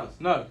me your house.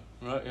 No,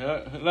 right?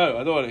 No,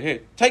 I don't want it.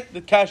 Here, take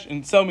the cash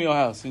and sell me your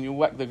house. And you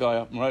whack the guy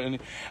up, right?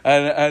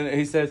 And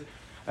he says,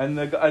 and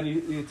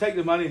you take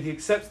the money. And he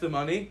accepts the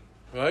money,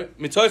 right?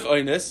 Mitoich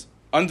oines,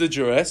 under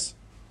duress,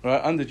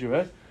 right? Under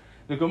duress.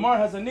 The Gemara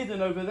has a nidin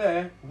over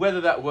there,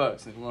 whether that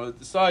works. The Gemara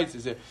decides,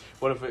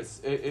 what if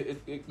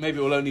maybe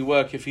it will only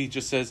work if he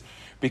just says,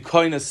 be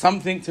kind of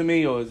something to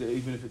me, or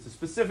even if it's a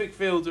specific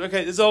field.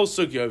 Okay, there's a whole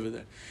sugi over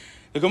there.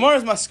 The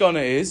Gemara's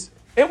maskana is,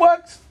 it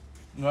works,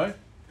 right?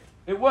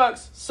 It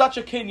works. Such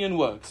a kinyan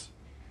works.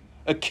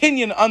 A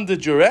kinyan under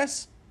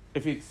duress,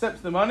 if he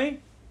accepts the money,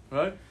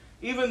 right?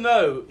 Even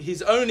though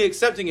he's only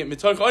accepting it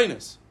mitoch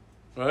oinus,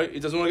 right? He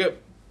doesn't want to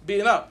get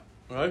beaten up,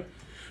 right?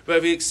 But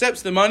if he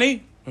accepts the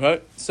money,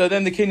 right, so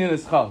then the kinyan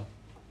is chal.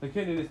 The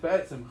kinyan is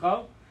be'etzem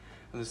chal.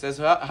 And it says,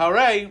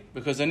 hooray,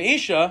 because an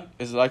isha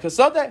is like a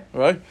sadeh,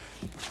 right?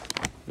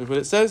 Look what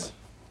it says.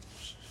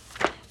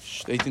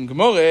 Steht in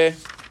Gemara.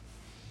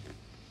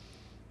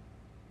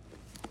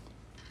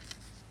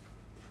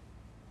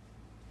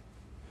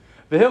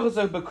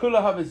 V'hilchosach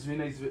b'kula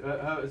ha-zvnei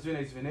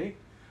zvnei,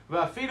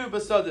 v'afilu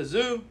b'sadeh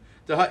zu,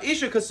 the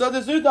ha-isha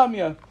k'sadeh zu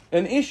damya.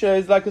 An isha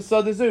is like a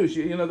sadeh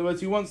zu. In other words,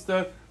 he wants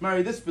to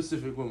marry this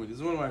specific woman. He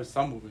doesn't want to marry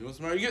some woman. He wants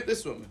to marry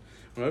this woman,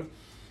 right?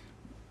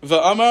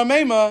 V'amar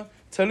Meima,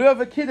 Talua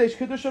v'Kiddush,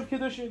 Kiddush of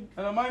Kiddushin.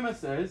 And a Meima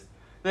says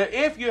that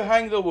if you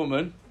hang the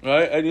woman,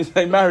 right, and you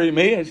say, marry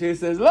me, and she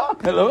says, la,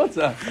 hello,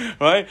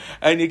 right,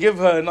 and you give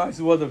her a nice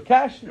wad of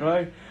cash,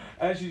 right,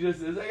 and she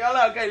just says,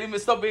 okay, let me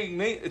stop being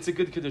me, it's a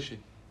good Kiddushin.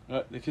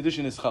 Right? The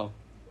Kiddushin is Chal.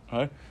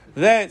 Right?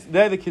 There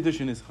the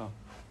Kiddushin is Chal.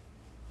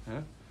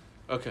 Yeah?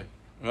 Okay.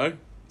 Right?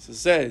 So it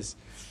says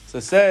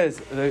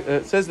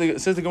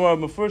the Gemara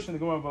Mefurish and the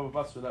Gemara Baba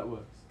Basra, that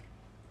works.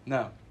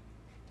 Now,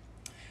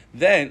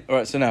 then, all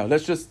right, so now,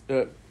 let's just,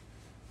 what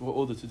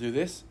order to do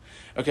this?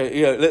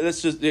 Okay,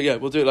 let's just,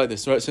 we'll do it like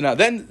this, right? So now,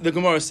 then the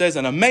Gemara says,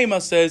 and a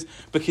Meima says,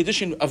 but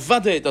Kiddushin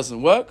Avada, it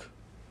doesn't work.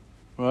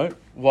 Right?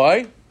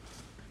 Why?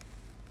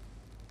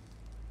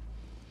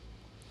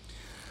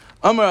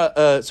 Amar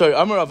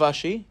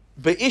Avashi,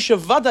 Be'isha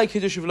Vadai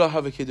Kiddushin v'lo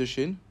have a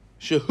Kiddushin,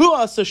 Shehu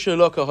asa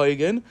shelo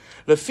kahoigen,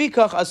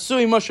 lefikach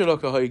asui ma shelo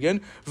kahoigen,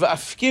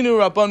 v'afkinu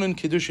rabbanon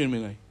Kiddushin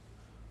minei.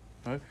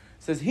 Right?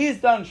 Says he's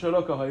done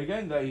shelo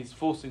kahoigen, that he's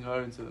forcing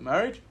her into the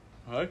marriage,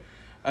 right?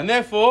 And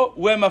therefore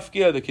we're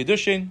mafkia the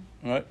Kiddushin,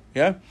 right?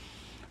 Yeah,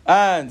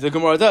 and the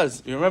Gemara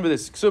does. You remember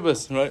this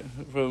Ksubas, right?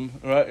 From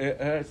right,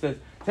 it says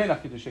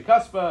Tena Kiddushin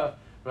Kaspa,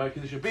 right?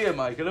 Kiddushin B'Iyun,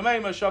 Ma'ikal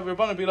Meima, Shav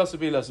Rabbanon Bilasu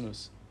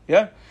Bilasnus.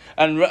 Yeah,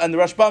 and the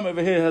Rashbam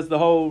over here has the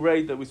whole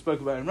raid that we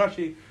spoke about in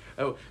Rashi.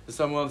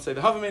 Someone say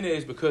the Havamina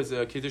is because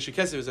Kiddushin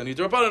Kesef is only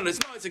D'Rabbanan. It's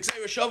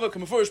Xera Shava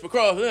Kamafurish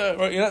Bakra.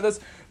 Right, that's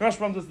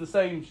Rashbam does the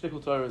same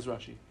shtickle Torah as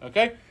Rashi.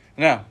 Okay,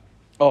 now,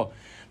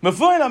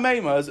 Mavuin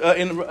Ameimas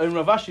in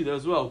Ravashi there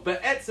as well.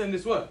 But Etzem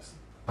this works.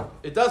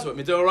 It does work.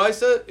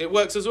 Midoraisa it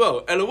works as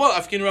well. Elawat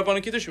Afkin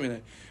Rabbanan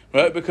Kiddushin,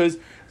 right? Because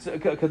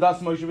Kadas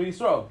Moshe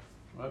Yisrael.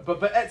 Right,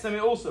 but Etzem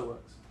it also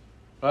works.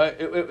 Right,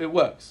 it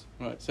works.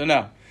 Right, so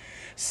now.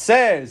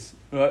 Says,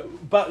 right,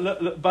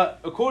 but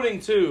according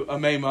to a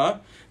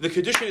Meima, the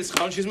Kiddushin is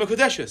Chal, she's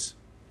Mekudeshes.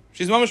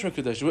 She's Mamash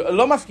Mekudeshes.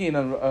 Lo mafkin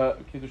on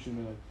Kiddushin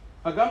Minay.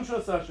 Hagam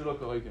Shalasa Shelo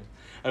Kahoigen.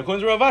 And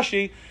according to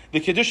Ravashi,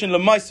 the Kiddushin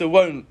Lamaisa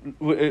won't,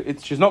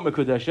 she's not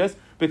Mekudeshes,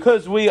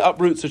 because we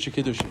uproot such a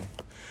Kiddushin.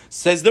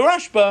 Says the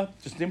Rashba,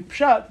 just in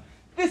Pshat,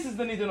 this is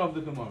the Nidin of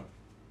the Gemara.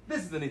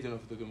 This is the Nidin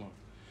of the Gemara.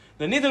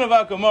 The Nidin of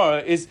our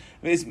Gemara is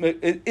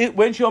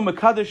when she's on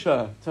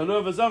Mekadesha,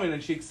 Talua V'Zamin,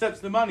 and she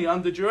accepts the money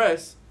under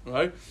duress,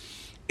 right?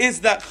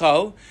 Is that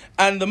Chal?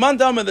 And the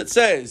Mandama that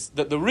says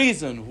that the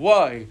reason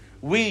why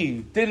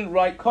we didn't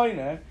write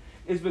Koine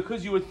is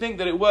because you would think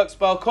that it works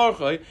Bal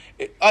Kharcha,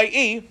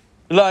 i.e.,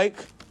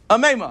 like a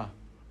Meima,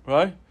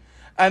 right?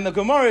 And the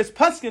Gemara is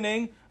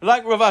paskening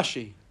like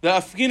Ravashi, the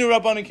Afginu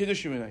Rabbanan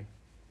Kiddushin Minei,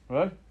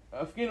 right?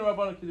 Afginu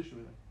Rabbanan Kiddushin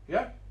Minei,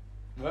 yeah?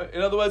 Right?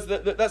 In other words,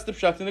 that's the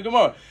pshat in the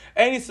Gemara.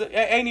 That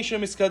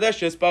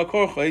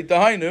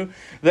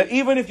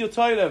even if you're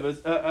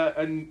Tailev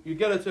and you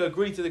get her to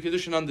agree to the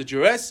Kiddushin under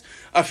duress,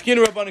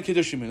 Afkin Rabbanan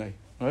Kiddushin Minei.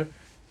 Right?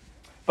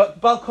 But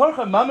Bal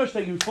Korcha Mamash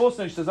that you force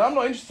her and she says, I'm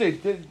not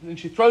interested, and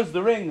she throws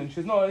the ring and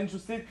she's not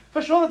interested,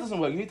 for sure that doesn't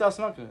work. You need to ask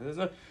Makna.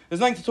 There's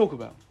nothing to talk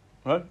about.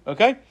 Right?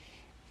 Okay?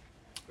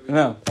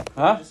 Now,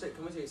 can we say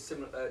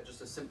similar,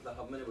 just a simpler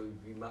Havmina where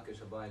we Makish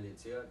Habai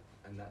Litzia,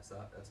 and that's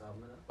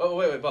Havmina? Oh,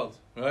 wait, Bald.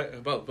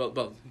 Right?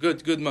 Bald.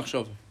 Good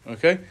machshava.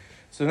 Okay?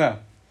 So now,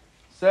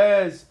 so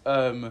that's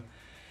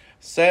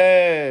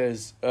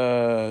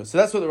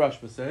what the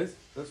Rashba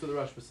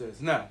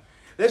says. Now,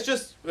 let's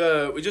just,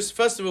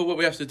 first of all, what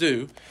we have to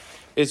do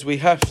is we're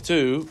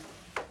definitely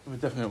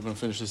not going to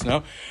finish this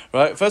now,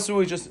 right? First of all,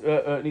 we just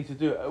need to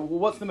do,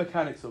 what's the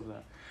mechanics of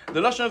that? The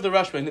lashon of the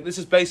Rashba, and this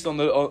is based on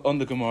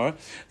the Gemara,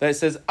 that it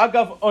says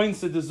Agav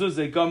oinse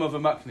dezuze gama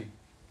v'makni.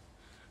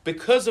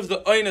 Because of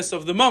the oinus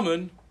of the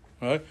mammon,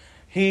 right,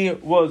 he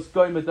was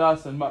going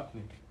medas and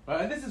makni.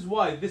 Right, and this is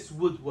why this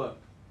would work.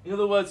 In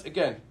other words,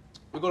 again,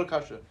 we've got a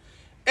kasha.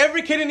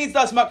 Every kid needs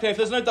das makne. If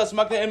there's no das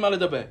makne, en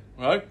maladabe.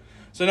 Right.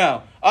 So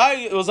now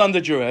I was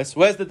under duress.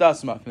 Where's the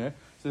das makne?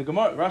 So the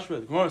Gemara,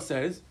 Rashba, the Gemara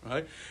says,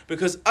 right,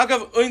 because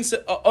Agav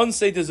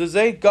oinse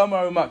dezuze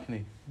gama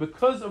makni.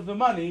 Because of the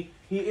money,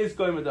 he is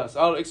going with us.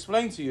 I'll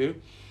explain to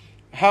you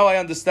how I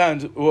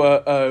understand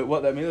what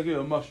that means. I'll give you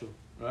a mashal,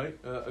 right?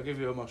 I'll give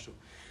you a mashal.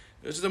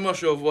 This is a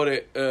mashal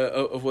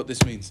of what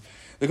this means.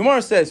 The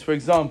Gemara says, for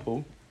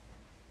example,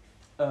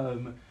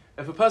 if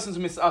a person's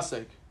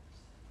misasek,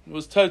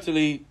 was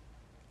totally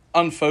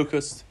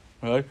unfocused,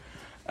 right?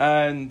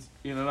 And,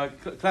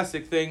 like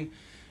classic thing,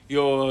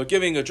 you're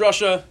giving a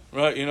drasha,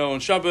 right, on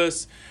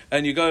Shabbos,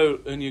 and you go,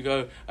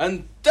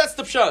 and that's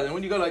the pshat. And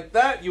when you go like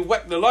that, you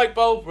whack the light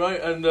bulb,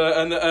 right, and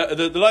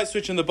the light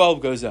switch and the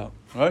bulb goes out,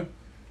 right?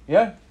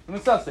 Yeah? And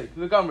it's nothing.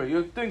 The Gamri,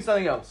 you're doing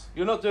something else.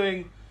 You're not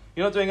doing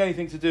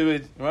anything to do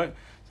with, right?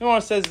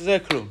 Someone says,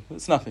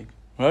 it's nothing,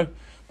 right?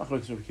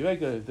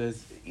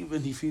 There's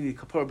even if you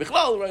kapara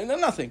bichlal, right?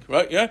 Nothing,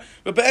 right? Yeah?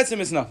 But be'etzim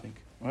is nothing,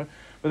 right?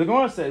 But the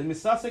Gemara says,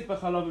 misasek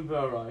b'chalavim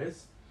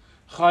v'arayis,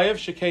 chayev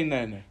shekein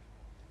nene.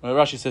 Right,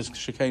 Rashi says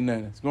shekei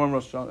nene. It's going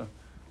Rosh Hashanah,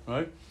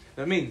 right?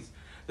 That means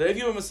that if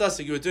you were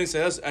masasik, you were doing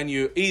something else, and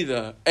you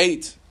either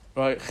ate,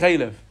 right,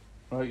 chaylev,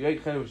 right? You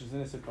ate chaylev, which is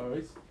in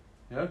Issachar,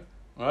 yeah,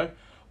 right?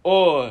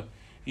 Or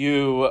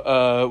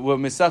were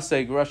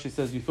misasek, Rashi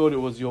says you thought it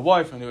was your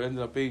wife, and it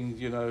ended up being,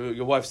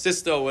 your wife's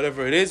sister or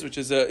whatever it is, which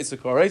is it's a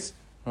kores,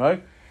 right?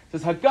 It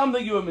says hagam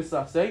that you were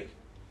misasek,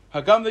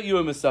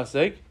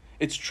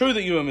 it's true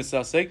that you were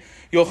misasek,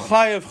 you're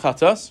chayev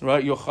chatas,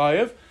 right? You're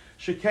chayev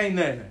shekei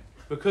nene,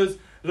 because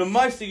the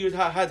ma'aser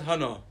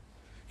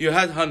you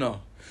had hana.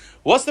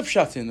 What's the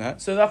pshat in that?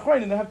 So the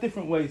Achrayim, they have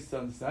different ways to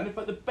understand it,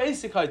 but the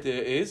basic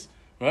idea is,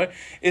 right,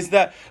 is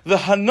that the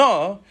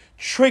hana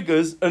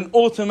triggers an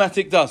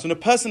automatic das. When a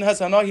person has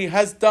hana, he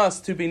has das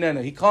to be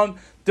nena. He can't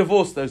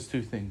divorce those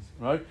two things,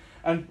 right?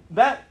 And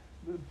that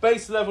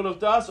base level of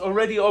das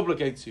already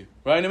obligates you,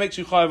 right? And it makes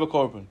you chayav a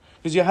korban,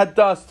 because you had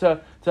das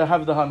to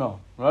have the hana,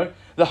 right?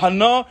 The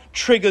hana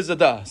triggers a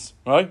das,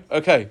 right?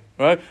 Okay,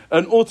 right?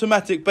 An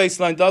automatic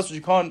baseline das which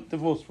you can't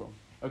divorce from,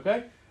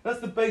 okay? That's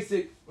the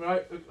basic,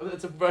 right?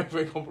 It's a very,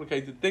 very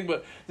complicated thing,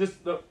 but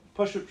just the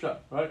push-up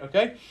shot, right?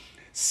 Okay?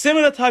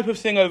 Similar type of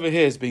thing over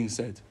here is being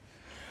said.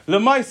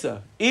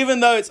 Lemaisa, even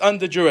though it's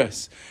under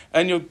duress,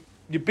 and you're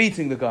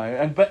beating the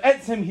guy, but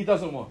etzim he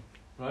doesn't want,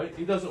 right?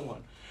 He doesn't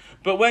want.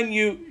 But when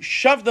you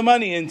shove the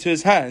money into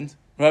his hand,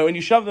 right? When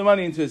you shove the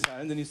money into his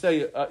hand and you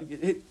say,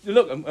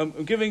 look,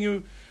 I'm giving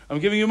you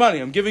money,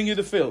 I'm giving you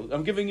the field,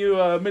 I'm giving you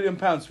 £1 million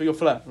for your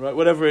flat, right?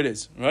 Whatever it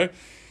is, right?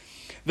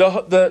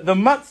 The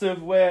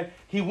matzav where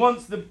he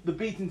wants the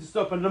beating to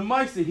stop, and the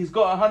ma'aser he's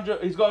got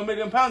 £1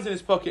 million in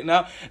his pocket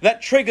now.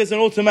 That triggers an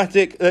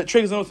automatic das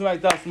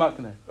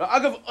makne.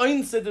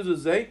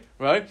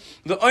 Right?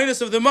 The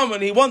onus of the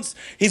moment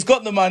he's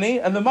got the money,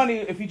 and the money,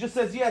 if he just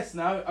says yes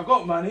now, I've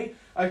got money.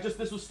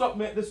 This will stop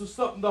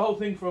the whole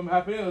thing from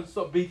happening. It'll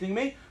stop beating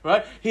me.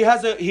 Right?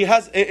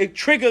 It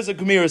triggers a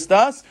gemiras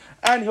das,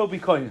 and he'll be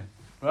kohen.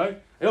 Right?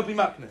 He'll be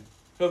makne.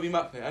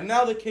 And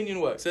now the kinyan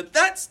works. So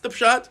that's the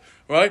pshat,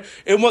 right?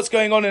 In what's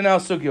going on in our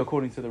sugi,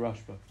 according to the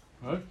Rashba,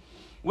 right?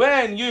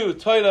 When you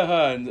toiler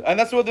her, and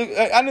that's what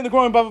and in the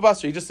Gemara in Bava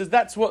Basra, he just says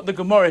that's what the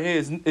Gemara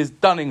here is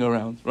dunning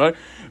around, right?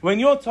 When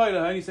you're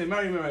toiler her and you say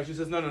marry me, she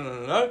says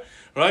no,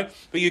 right?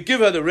 But you give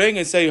her the ring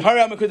and say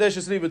hurry up,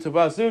 Mekadesh, leave it to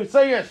Basu.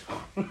 Say yes.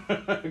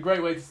 A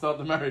great way to start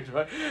the marriage,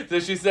 right? So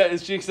she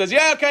says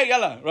yeah, okay,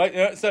 yalla, right?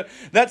 Yeah, so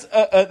that's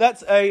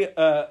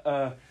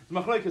a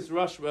Machlokes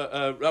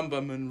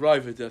Rambam and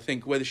Ravid, I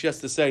think, whether she has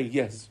to say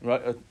yes,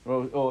 right,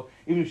 or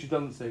even if she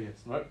doesn't say yes,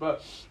 right.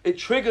 But it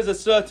triggers a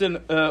certain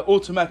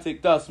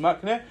automatic das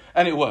makne,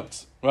 and it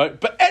works, right.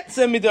 But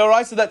etzem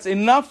midoraisa, that's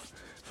enough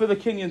for the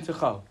kinyan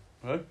techal,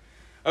 right.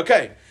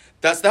 Okay,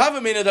 that's the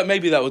havamina that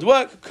maybe that would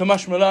work.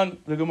 Kamash Malan,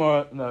 the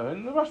Gemara, no,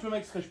 and the Rashba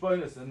makes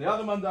cheshbonis, and the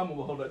other mandam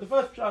will hold like the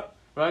first shot,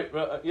 right,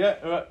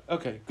 yeah, right,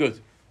 okay, good.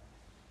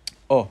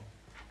 Oh.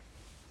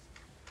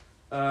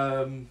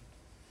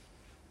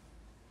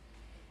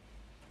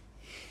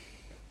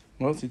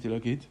 מה רציתי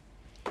להגיד?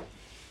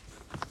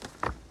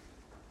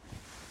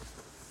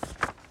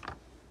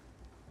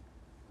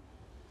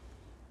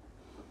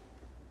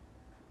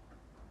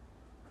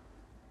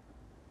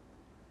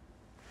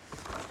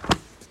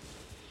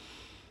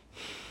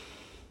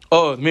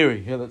 Oh,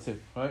 Miri. Yeah, that's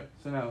it. Right?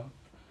 So now...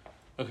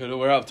 Okay, look,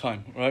 we're out of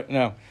time. Right?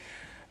 Now,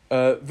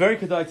 very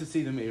kedai to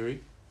see the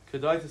Miri.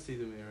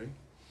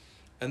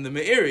 And the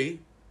Meiri,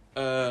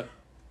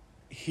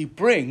 he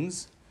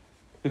brings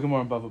the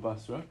Gemara in Bava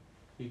Basra.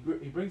 He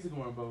brings the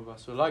Gemara in Bava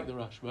Basra like the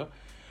Rashba,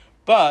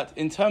 but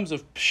in terms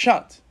of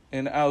pshat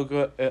in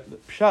our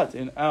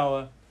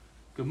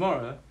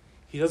Gemara,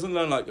 he doesn't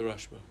learn like the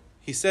Rashba.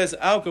 He says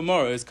our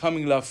Gemara is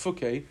coming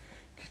lafuke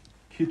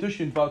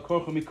Kiddushin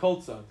B'Iyun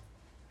mikol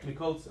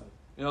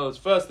tzad.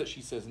 First that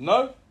she says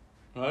no,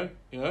 right?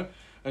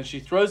 And she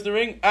throws the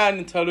ring and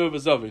in talu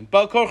v'zavin.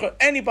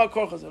 Any Bal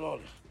Korcha is a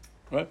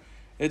right?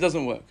 It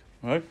doesn't work,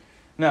 right?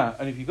 Now,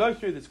 and if you go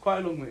through this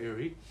quite a long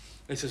Meiri,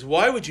 it says,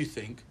 why would you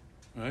think,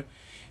 right?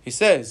 He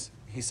says,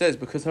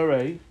 because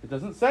hooray, it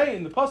doesn't say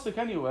in the pasuk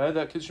anywhere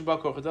that Kiddushin B'Iyun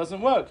Korcha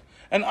doesn't work.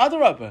 And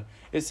Adarabba,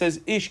 it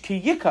says, Ish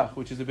ki yikach,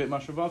 which is a bit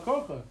mashra B'Iyun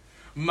Korcha.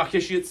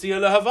 Makish yitzia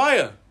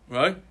lehavaya,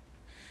 right?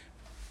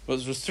 What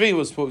Tzvi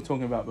was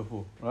talking about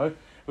before, right?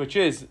 Which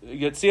is,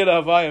 yitzia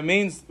lehavaya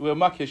means we'll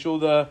makish all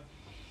the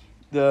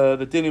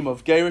dinim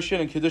of Gerushin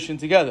and Kiddushin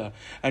together.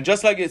 And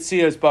just like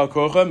yitzia is B'Iyun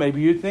Korcha,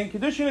 maybe you'd think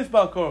Kiddushin is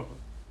B'Iyun Korcha,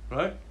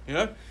 right?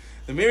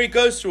 The Miri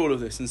goes through all of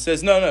this and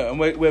says no, and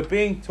we're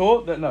being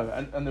taught that no,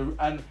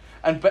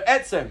 and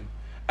be'etzem,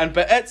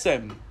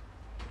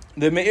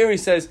 the Meiri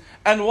says,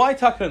 and why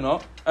taka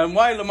not, and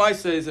why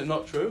lemaisa is it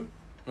not true,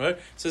 right?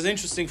 So it's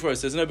interesting for us.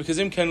 It says no because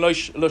imken lo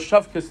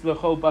shavkas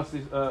lechol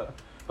basav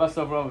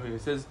ramavi.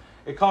 It says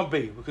it can't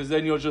be because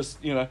then you're just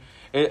and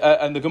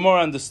the Gemara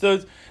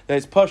understood that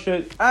it's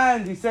pasha,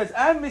 and he says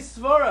and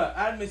misvara,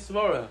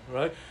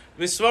 right?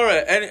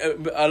 Misvara,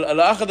 and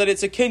that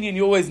it's a kinyan,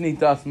 you always need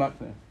das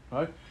makne,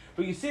 right?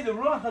 But you see, the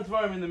Ruach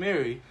HaDvarim in the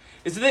Meiri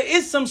is that there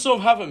is some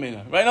sort of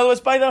Havamina, right? In other words,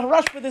 by the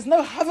Rashba, there's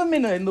no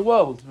Havamina in the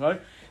world, right?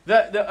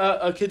 That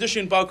a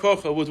Kiddushin B'Iyun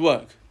Korcha would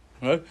work,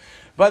 right?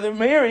 By the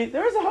Meiri,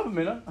 there is a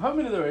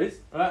Havamina there is,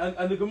 right?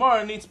 And the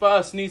Gemara needs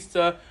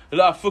to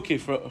la'afuki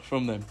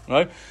from them,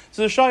 right?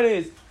 So the shaila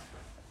is,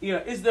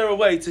 is there a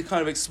way to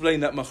kind of explain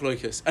that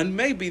machlokes? And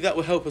maybe that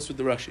will help us with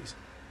the Rashis.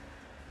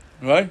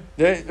 Right?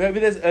 Maybe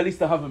there's at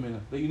least a havamina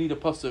that you need a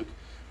pasuk,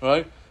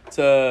 right?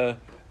 To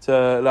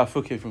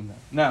lafuke from that.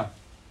 Now,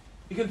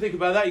 you can think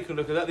about that. You can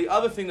look at that. The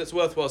other thing that's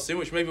worthwhile seeing,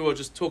 which maybe we'll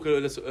just talk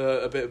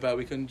a bit about,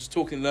 we can just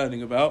talk in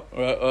learning about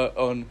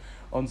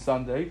on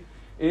Sunday,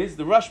 is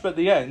the Rashba at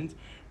the end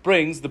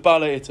brings the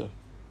Bala Ita.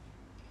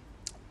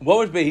 What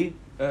would be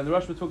the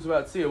Rashba talks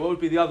about Tzia? What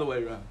would be the other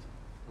way around,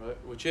 right?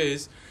 Which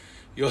is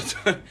you're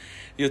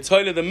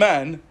toiling the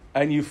man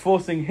and you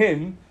forcing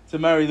him to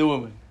marry the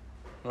woman,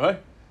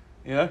 right?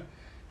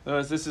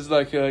 This is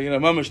like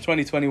Mamash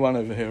 2021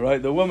 over here,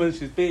 right? The woman,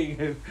 she's beating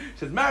him.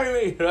 She says,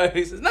 "Marry me," right?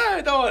 He says, "No, I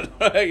don't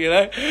want,"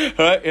 right?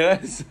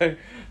 Right?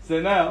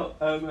 So now,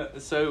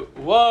 so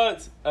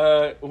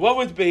what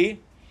would be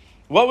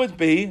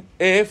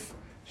if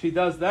she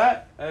does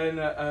that and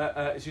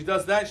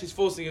she's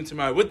forcing him to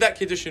marry? Would that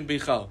Kiddushin be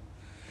chal?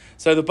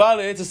 So the Baal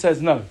Ita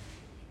says no.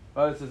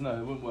 Right? It says no,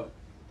 it wouldn't work.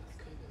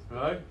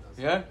 Right?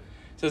 Yeah. It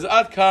says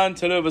Ad kan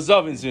telu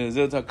b'zavin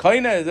zeh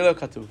kaina zeh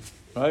katuv.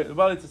 Right? The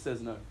Baal Ita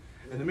says no.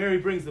 And the Miri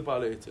brings the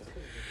Baal Ita.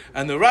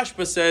 And the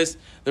Rashba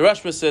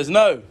says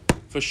no,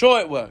 for sure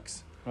it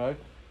works. Right?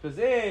 Because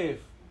if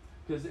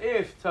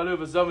Talu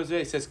B'Zom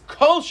it says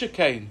Kol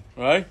Shekain,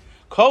 right?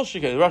 Kol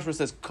Shekain. The Rashba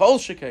says Kol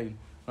Shekain,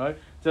 right?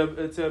 To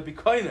be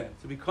koine,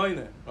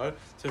 right?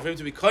 So for him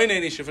to be koine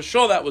in Isha, for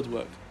sure that would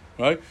work,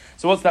 right?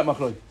 So what's that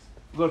machlokes?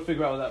 We've got to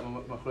figure out what that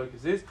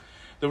machlokes is.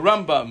 The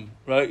Rambam,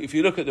 right? If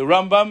you look at the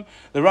Rambam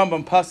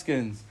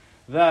paskins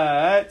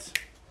that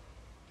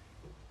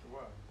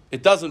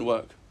it doesn't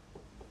work.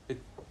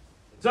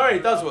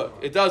 It does work.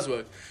 It does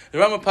work. The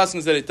Rambam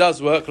paskins that it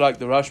does work, like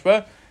the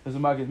Rashba. There's a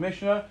Magid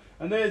Mishnah,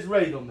 and there's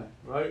raid on that,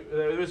 right?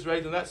 There is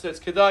raid on that, so it's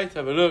kedai to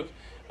have a look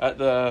at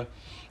the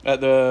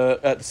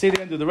see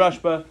the end of the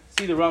Rashba,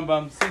 see the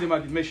Rambam, see the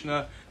Magid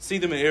Mishnah, see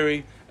the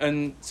Meiri,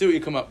 and see what you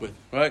come up with,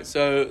 right?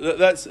 So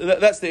that's the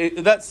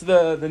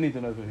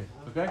Nidan over here,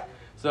 okay?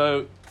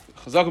 So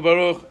Chazak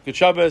Baruch, good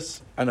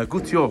Shabbos, and a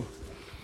good Yom.